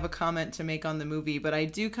I have a comment to make on the movie, but I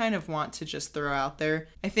do kind of want to just throw out there,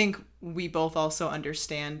 I think we both also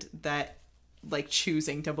understand that, like,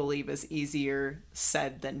 choosing to believe is easier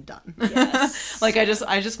said than done. Yes. Like, I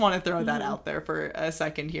just want to throw that out there for a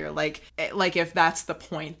second here. Like if that's the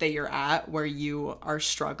point that you're at where you are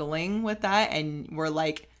struggling with that and we're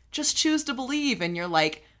like, just choose to believe, and you're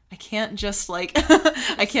like, I can't just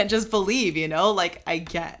believe, you know? Like, I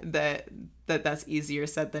get that's easier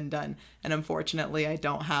said than done. And unfortunately, I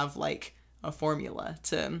don't have, like, a formula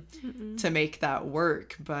to make that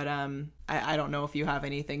work. But I don't know if you have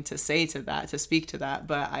anything to say to that, to speak to that.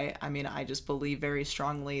 But I mean, I just believe very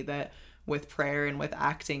strongly that with prayer and with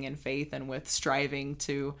acting in faith and with striving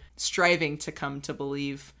to come to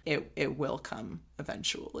believe, it will come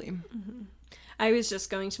eventually. Mm-hmm. I was just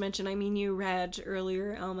going to mention, I mean, you read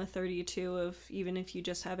earlier Alma 32 of even if you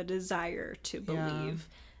just have a desire to believe,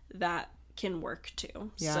 that can work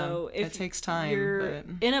too. Yeah, so if it takes time, you're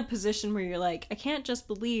in a position where you're like, I can't just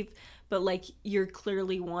believe, but like you're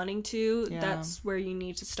clearly wanting to, that's where you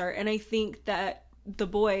need to start. And I think that the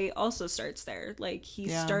boy also starts there. Like he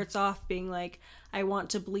starts off being like, I want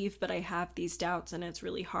to believe, but I have these doubts and it's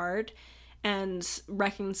really hard. And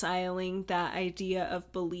reconciling that idea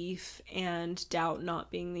of belief and doubt not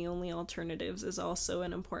being the only alternatives is also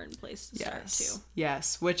an important place to start too.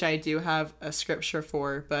 Yes, which I do have a scripture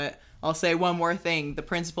for, but I'll say one more thing. The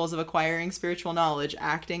principles of acquiring spiritual knowledge,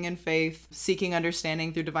 acting in faith, seeking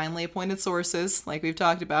understanding through divinely appointed sources, like we've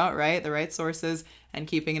talked about, right? The right sources, and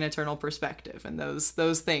keeping an eternal perspective. And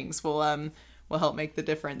those things will help make the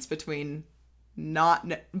difference between not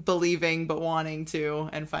believing but wanting to,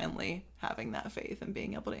 and finally having that faith and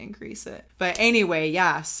being able to increase it. But anyway,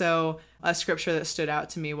 so a scripture that stood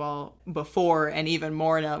out to me before and even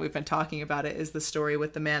more now that we've been talking about it is the story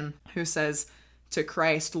with the man who says to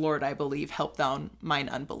Christ, Lord, I believe, help thou mine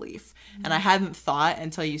unbelief. Mm-hmm. And I hadn't thought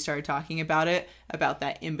until you started talking about it, about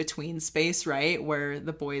that in-between space, right? Where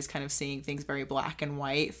the boy is kind of seeing things very black and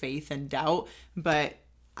white, faith and doubt. But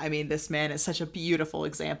I mean, this man is such a beautiful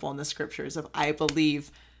example in the scriptures of, I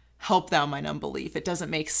believe, help thou mine unbelief. It doesn't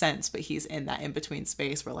make sense, but he's in that in-between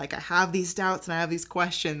space where like, I have these doubts and I have these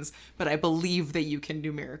questions, but I believe that you can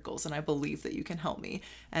do miracles and I believe that you can help me.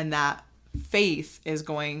 And that faith is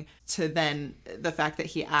going to then, the fact that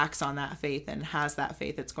he acts on that faith and has that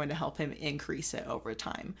faith, it's going to help him increase it over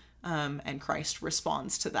time. And Christ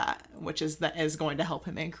responds to that, which is going to help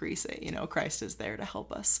him increase it. You know, Christ is there to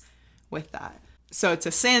help us with that. So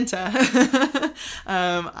to Santa,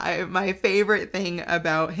 my favorite thing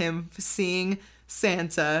about him seeing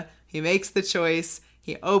Santa, he makes the choice,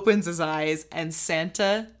 he opens his eyes, and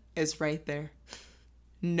Santa is right there.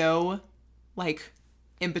 No, like,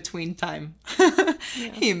 in between time.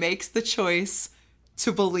 He makes the choice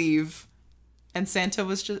to believe, and Santa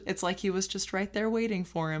it's like he was just right there waiting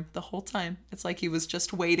for him the whole time. It's like he was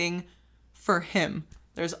just waiting for him.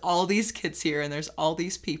 There's all these kids here, and there's all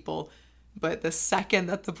these people, but the second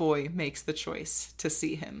that the boy makes the choice to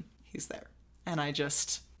see him, he's there. And I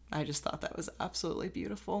just thought that was absolutely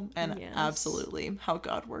beautiful, and absolutely how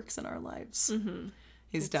God works in our lives. Mm-hmm.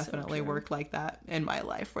 He's definitely worked like that in my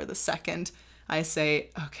life, where the second I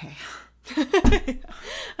say, okay.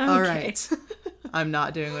 All right, I'm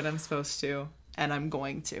not doing what I'm supposed to, and I'm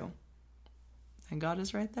going to. And God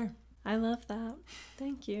is right there. I love that.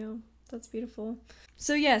 Thank you. That's beautiful.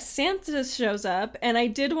 So yes, Santa shows up, and I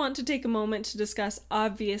did want to take a moment to discuss,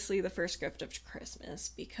 obviously, the first gift of Christmas,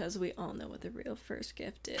 because we all know what the real first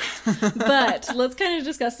gift is. But let's kind of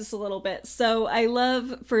discuss this a little bit. So I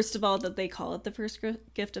love, first of all, that they call it the first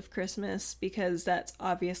gift of Christmas, because that's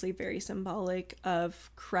obviously very symbolic of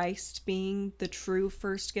Christ being the true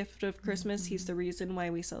first gift of Christmas. Mm-hmm. He's the reason why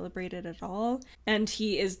we celebrate it at all. And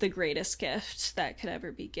he is the greatest gift that could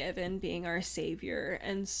ever be given, being our Savior.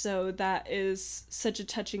 And so that is such a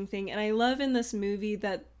touching thing. And I love in this movie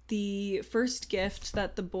that the first gift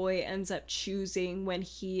that the boy ends up choosing when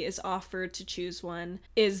he is offered to choose one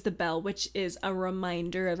is the bell, which is a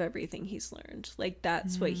reminder of everything he's learned. Like,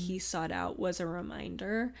 that's what he sought out, was a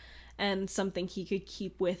reminder and something he could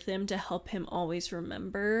keep with him to help him always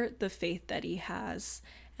remember the faith that he has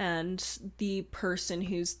and the person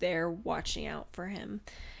who's there watching out for him.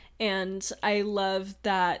 And I love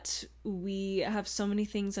that we have so many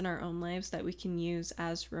things in our own lives that we can use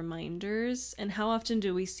as reminders. And how often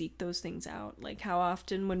do we seek those things out? Like, how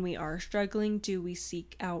often when we are struggling do we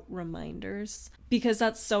seek out reminders? Because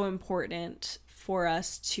that's so important for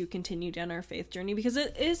us to continue down our faith journey, because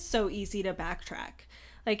it is so easy to backtrack.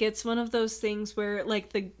 Like, it's one of those things where,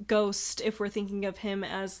 like, the ghost, if we're thinking of him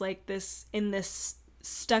as like this,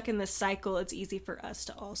 stuck in this cycle, it's easy for us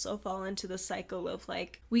to also fall into the cycle of,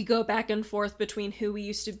 like, we go back and forth between who we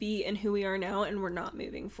used to be and who we are now, and we're not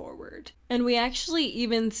moving forward. And we actually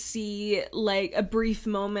even see, like, a brief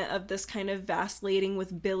moment of this kind of vacillating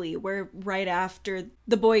with Billy, where right after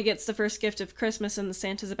the boy gets the first gift of Christmas and the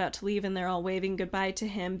Santa's about to leave and they're all waving goodbye to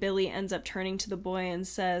him, Billy ends up turning to the boy and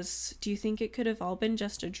says, "Do you think it could have all been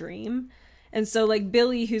just a dream?" And so, like,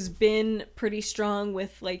 Billy, who's been pretty strong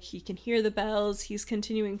with, like, he can hear the bells, he's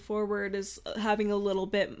continuing forward, is having a little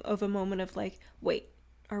bit of a moment of, like, wait,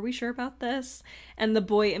 are we sure about this? And the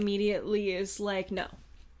boy immediately is like, no,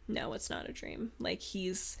 it's not a dream. Like,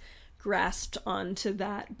 he's grasped onto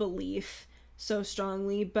that belief so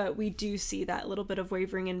strongly, but we do see that little bit of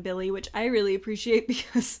wavering in Billy, which I really appreciate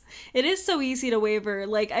because it is so easy to waver.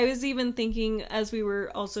 Like, I was even thinking, as we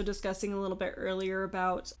were also discussing a little bit earlier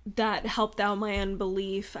about that help thou my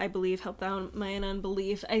unbelief, I believe help thou mine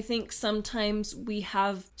unbelief. I think sometimes we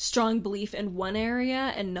have strong belief in one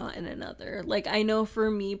area and not in another. Like, I know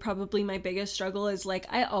for me, probably my biggest struggle is, like,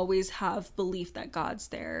 I always have belief that God's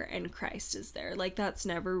there and Christ is there. Like, that's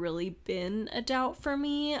never really been a doubt for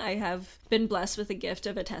me. I have been blessed with the gift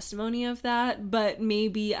of a testimony of that, but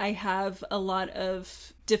maybe I have a lot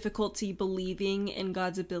of difficulty believing in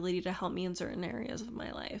God's ability to help me in certain areas of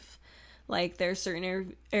my life. Like, there's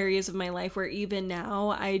certain areas of my life where even now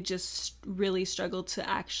I just really struggle to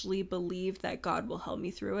actually believe that God will help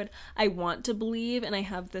me through it. I want to believe, and I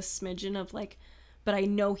have this smidgen of like, but I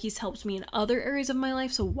know he's helped me in other areas of my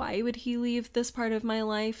life, so why would he leave this part of my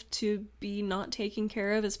life to be not taken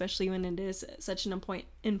care of, especially when it is such an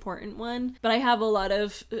important one? But I have a lot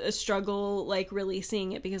of struggle, like, really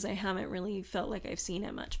seeing it because I haven't really felt like I've seen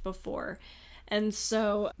it much before. And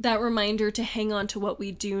so that reminder to hang on to what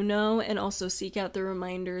we do know and also seek out the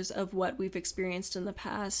reminders of what we've experienced in the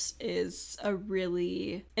past is a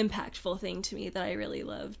really impactful thing to me that I really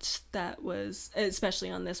loved. That was especially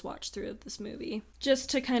on this watch through of this movie. Just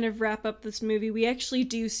to kind of wrap up this movie, we actually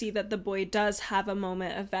do see that the boy does have a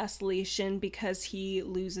moment of vacillation because he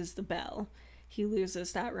loses the bell. He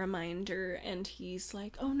loses that reminder and he's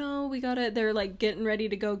like, oh no, they're like getting ready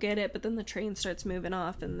to go get it, but then the train starts moving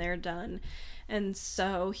off and they're done. And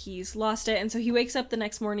so he's lost it. And so he wakes up the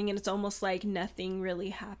next morning and it's almost like nothing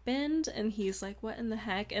really happened. And he's like, what in the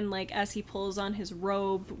heck? And like, as he pulls on his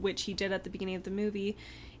robe, which he did at the beginning of the movie,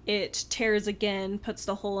 it tears again, puts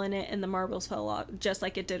the hole in it, and the marbles fell off just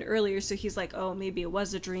like it did earlier. So he's like, oh, maybe it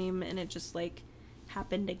was a dream and it just like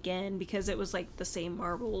happened again because it was like the same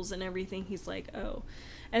marbles and everything. He's like, oh.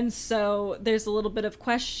 And so there's a little bit of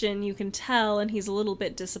question, you can tell, and he's a little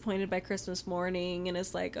bit disappointed by Christmas morning and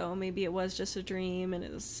is like, oh, maybe it was just a dream and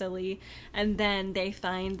it was silly. And then they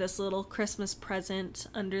find this little Christmas present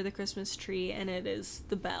under the Christmas tree, and it is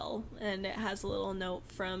the bell, and it has a little note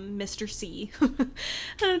from Mr. C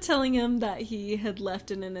telling him that he had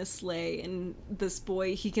left it in his sleigh, and this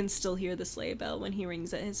boy, he can still hear the sleigh bell when he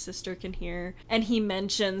rings it. His sister can hear, and he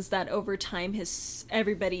mentions that over time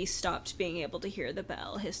everybody stopped being able to hear the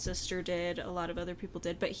bell. His sister did, a lot of other people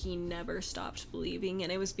did, but he never stopped believing,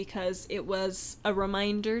 and it was because it was a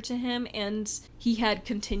reminder to him, and he had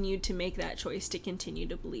continued to make that choice to continue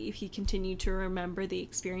to believe. He continued to remember the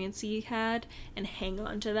experience he had and hang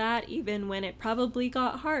on to that, even when it probably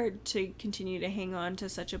got hard to continue to hang on to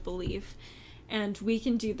such a belief. And we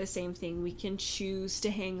can do the same thing. We can choose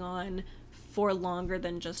to hang on for longer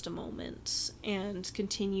than just a moment and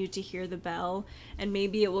continue to hear the bell, and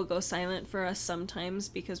maybe it will go silent for us sometimes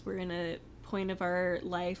because we're in a point of our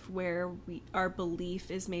life where our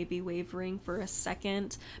belief is maybe wavering for a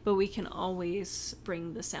second, but we can always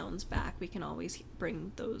bring the sounds back. We can always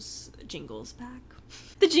bring those jingles back.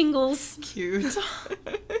 The jingles. Cute.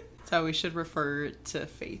 That's how we should refer to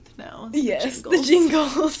faith now. Yes, the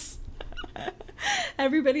jingles.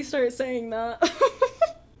 Everybody start saying that.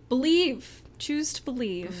 Believe. Choose to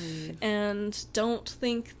believe. And don't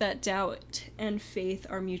think that doubt and faith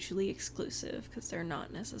are mutually exclusive, because they're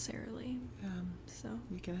not necessarily. So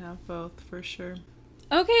you can have both for sure.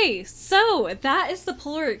 Okay, so that is the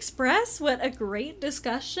Polar Express. What a great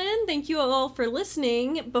discussion. Thank you all for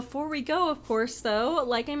listening. Before we go, of course, though,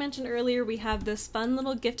 like I mentioned earlier, we have this fun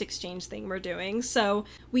little gift exchange thing we're doing. So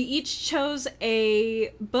we each chose a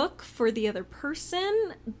book for the other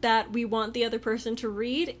person that we want the other person to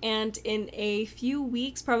read. And in a few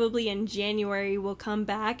weeks, probably in January, we'll come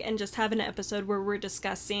back and just have an episode where we're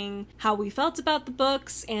discussing how we felt about the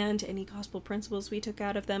books and any gospel principles we took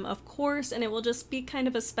out of them, of course. And it will just be kind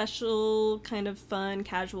of a special, kind of fun,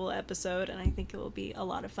 casual episode, and I think it will be a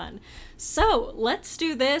lot of fun. So let's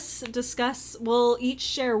do this. We'll each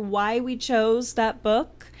share why we chose that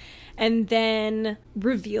book, and then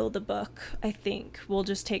reveal the book. I think we'll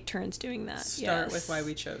just take turns doing that. Start with why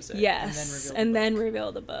we chose it. Yes, and then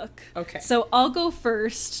reveal the book. Okay. So I'll go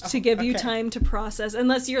first to give you time to process,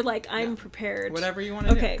 unless you're like, I'm prepared. Whatever you want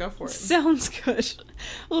to do, go for it. Sounds good.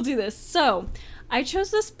 We'll do this. So I chose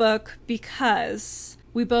this book because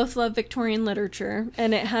we both love Victorian literature,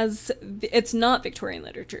 and it's not Victorian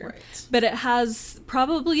literature, right, but it has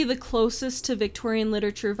probably the closest to Victorian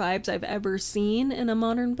literature vibes I've ever seen in a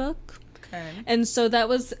modern book. Okay. And so that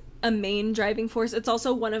was a main driving force. It's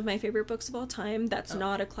also one of my favorite books of all time. That's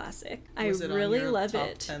not a classic. I really love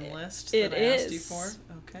it. top 10 list it that I is. asked you for?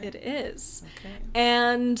 Okay. It is. Okay.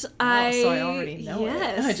 And so I already know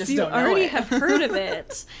it. I just don't know it. You already have heard of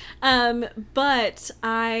it. But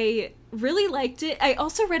I really liked it. I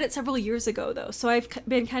also read it several years ago, though. So I've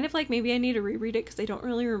been kind of like, maybe I need to reread it because I don't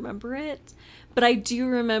really remember it. But I do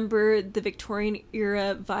remember the Victorian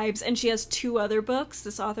era vibes. And she has 2 other books,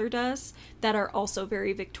 this author does, that are also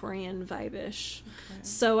very Victorian vibe-ish. Okay.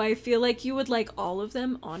 So I feel like you would like all of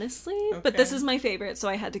them, honestly. Okay. But this is my favorite, so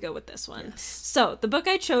I had to go with this one. Yes. So the book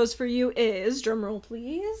I chose for you is, drumroll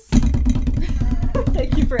please.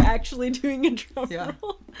 Thank you for actually doing a drum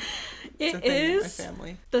roll. It is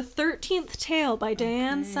The 13th Tale by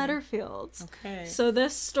Diane Setterfield. Okay. So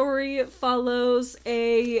this story follows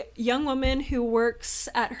a young woman who works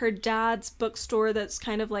at her dad's bookstore that's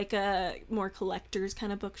kind of like a more collector's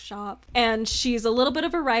kind of bookshop. And she's a little bit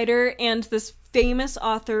of a writer, and this famous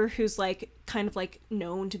author who's like kind of like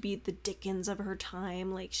known to be the Dickens of her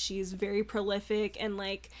time. Like, she's very prolific and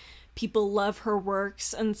like people love her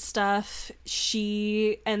works and stuff.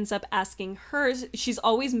 She ends up asking her, she's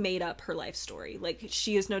always made up her life story. Like,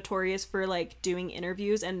 she is notorious for like doing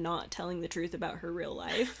interviews and not telling the truth about her real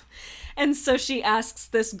life. And so she asks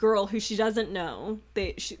this girl who she doesn't know,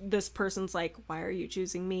 this person's like, why are you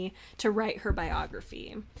choosing me to write her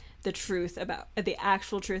biography? The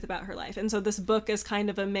actual truth about her life. And so this book is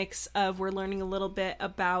kind of a mix of, we're learning a little bit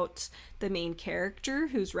about the main character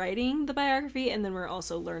who's writing the biography, and then we're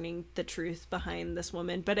also learning the truth behind this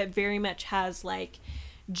woman. But it very much has like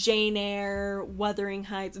Jane Eyre, Wuthering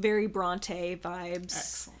Heights, very Bronte vibes.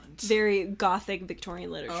 Excellent. Very gothic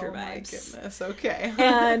Victorian literature vibes. Oh my goodness, okay.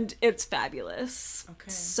 And it's fabulous.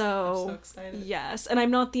 Okay, so, I'm so excited. Yes, and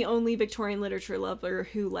I'm not the only Victorian literature lover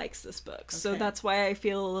who likes this book. Okay. So that's why I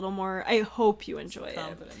feel a little more, I hope you enjoy it.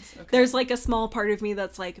 Confidence. Okay. There's like a small part of me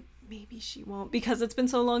that's like, maybe she won't, because it's been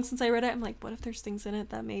so long since I read it. I'm like, what if there's things in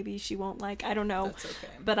it that maybe she won't like? I don't know. That's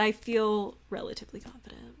okay. But I feel relatively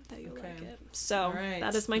confident that you'll like it. So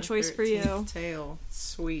that is my choice for you. Tale.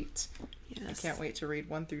 Sweet. Yes. I can't wait to read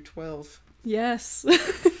 1 through 12. Yes.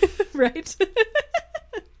 Right?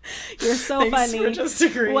 You're so Thanks funny. for just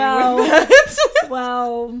agreeing with that.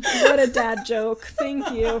 Wow. What a dad joke. Thank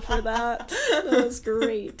you for that. That was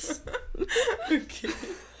great. Okay.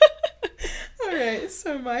 All right.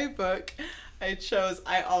 So my book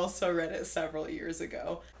I also read it several years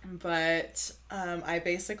ago, but I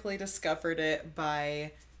basically discovered it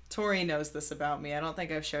by... Tori knows this about me. I don't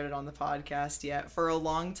think I've shared it on the podcast yet. For a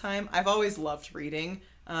long time, I've always loved reading,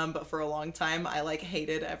 but for a long time, I like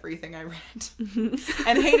hated everything I read.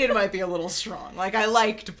 And hated might be a little strong. Like, I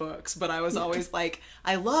liked books, but I was always like,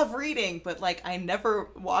 I love reading, but like, I never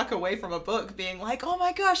walk away from a book being like, oh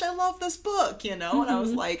my gosh, I love this book, you know? And I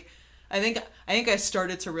was like, I think I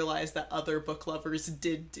started to realize that other book lovers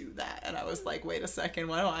did do that, and I was like, wait a second,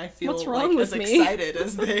 why don't I feel like as excited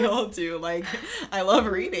as they all do? Like, I love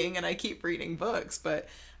reading and I keep reading books, but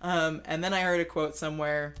and then I heard a quote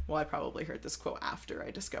somewhere. Well, I probably heard this quote after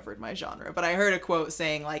I discovered my genre, but I heard a quote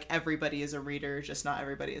saying like, everybody is a reader, just not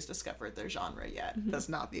everybody has discovered their genre yet. Mm-hmm. That's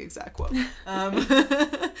not the exact quote.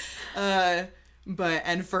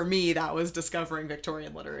 And for me, that was discovering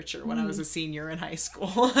Victorian literature when I was a senior in high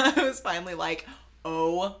school. I was finally like,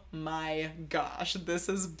 oh my gosh, this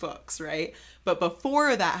is books, right? But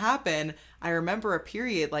before that happened, I remember a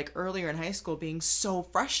period like earlier in high school being so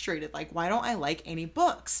frustrated. Like, why don't I like any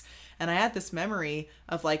books? And I had this memory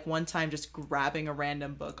of like one time just grabbing a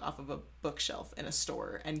random book off of a bookshelf in a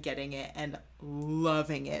store and getting it and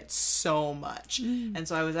loving it so much. And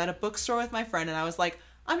so I was at a bookstore with my friend and I was like,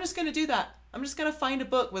 I'm just going to do that. I'm just going to find a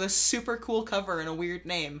book with a super cool cover and a weird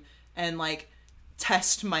name and like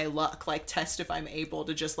test my luck, like test if I'm able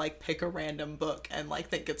to just like pick a random book and like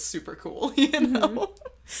think it's super cool, you know?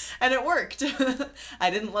 Mm-hmm. And it worked. I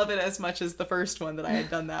didn't love it as much as the first one that I had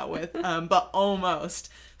done that with, but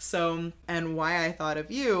almost. So, and why I thought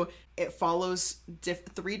of you, it follows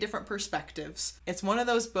 3 different perspectives. It's one of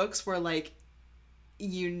those books where like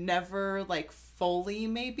you never like fully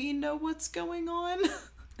maybe know what's going on.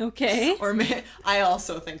 Okay. Or I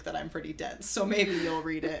also think that I'm pretty dense, so maybe you'll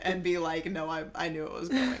read it and be like, no, I knew what was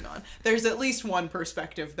going on. There's at least one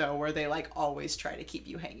perspective, though, where they like always try to keep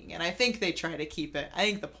you hanging. And I think they try to keep it, I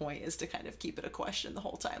think the point is to kind of keep it a question the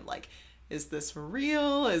whole time. Like, is this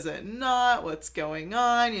real? Is it not? What's going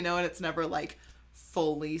on? You know, and it's never like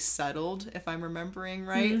fully settled, if I'm remembering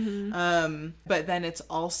right. Mm-hmm. But then it's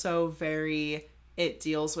also it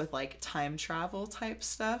deals with like time travel type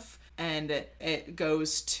stuff. And it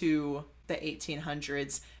goes to the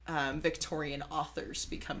 1800s. Victorian authors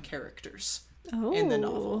become characters in the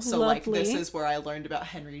novel. So lovely. like this is where I learned about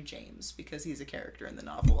Henry James, because he's a character in the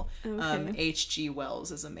novel. Okay. H.G.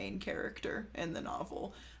 Wells is a main character in the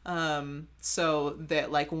novel. So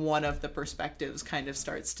that like one of the perspectives kind of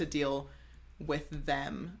starts to deal with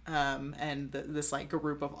them, and this like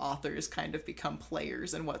group of authors kind of become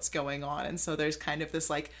players in what's going on. And so there's kind of this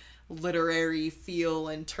like literary feel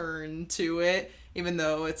and turn to it, even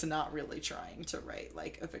though it's not really trying to write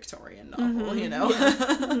like a Victorian novel, you know?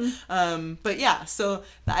 Yeah. But yeah, so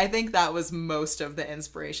I think that was most of the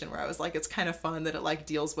inspiration, where I was like, it's kind of fun that it like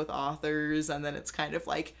deals with authors, and then it's kind of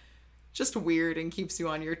like just weird and keeps you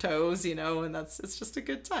on your toes, you know, and it's just a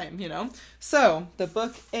good time, you know? So the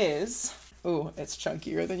book is, ooh, it's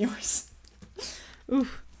chunkier than yours. Ooh.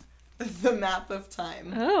 The Map of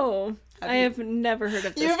Time. Oh. I have never heard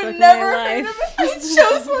of this book You've in never my heard life. of it? I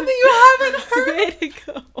chose one that you haven't heard. Way to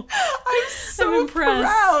go. I'm so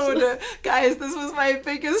proud. Guys, this was my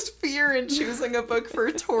biggest fear in choosing a book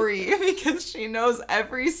for Tori, because she knows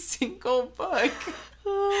every single book.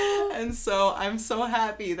 And so I'm so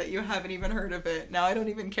happy that you haven't even heard of it. Now I don't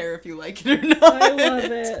even care if you like it or not. I love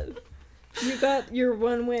it. You got your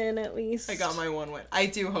one win at least. I got my one win. I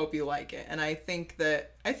do hope you like it. And I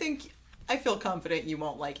feel confident you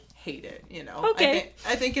won't like hate it, you know. Okay.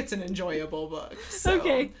 I think it's an enjoyable book. So,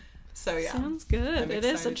 okay. So yeah. Sounds good. It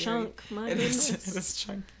is a chunk. My goodness. It is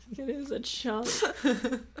chunky. It is a chunk.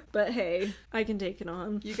 But hey, I can take it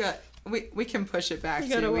on. We can push it back You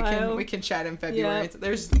got too. a while. We can chat in February. Yep.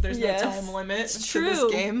 There's Yes. no time limit It's to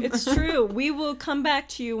this game. It's true. We will come back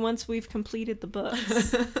to you once we've completed the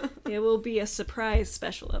books. It will be a surprise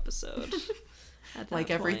special episode.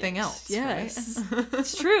 Like everything else. Yes. Right?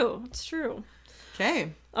 It's true. It's true.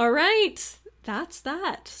 Okay. All right. That's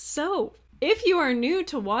that. So, if you are new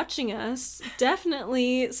to watching us,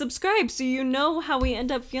 definitely subscribe so you know how we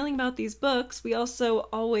end up feeling about these books. We also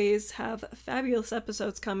always have fabulous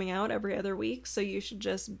episodes coming out every other week, so you should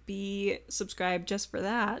just be subscribed just for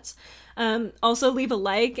that. Also, leave a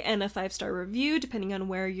like and a 5-star review, depending on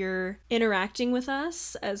where you're interacting with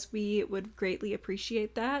us, as we would greatly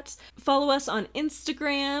appreciate that. Follow us on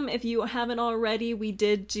Instagram. If you haven't already, we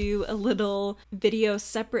did do a little video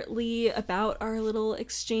separately about our little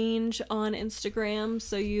exchange on Instagram,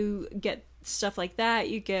 so you get stuff like that.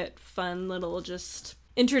 You get fun little just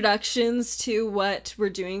introductions to what we're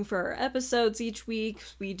doing for our episodes each week.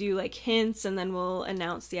 We do like hints, and then we'll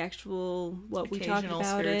announce the actual what we talked about.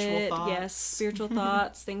 Spiritual thoughts. Yes, spiritual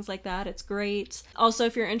thoughts, things like that. It's great. Also,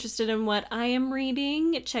 if you're interested in what I am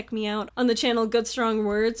reading, check me out on the channel Good Strong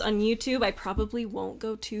Words on YouTube. I probably won't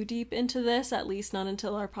go too deep into this, at least not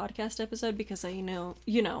until our podcast episode, because I know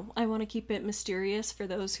I want to keep it mysterious for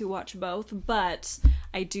those who watch both, but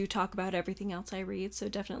I do talk about everything else I read, so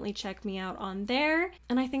definitely check me out on there.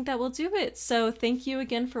 And I think that will do it. So thank you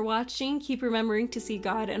again for watching. Keep remembering to see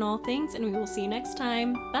God in all things, and we will see you next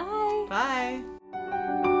time. Bye! Bye!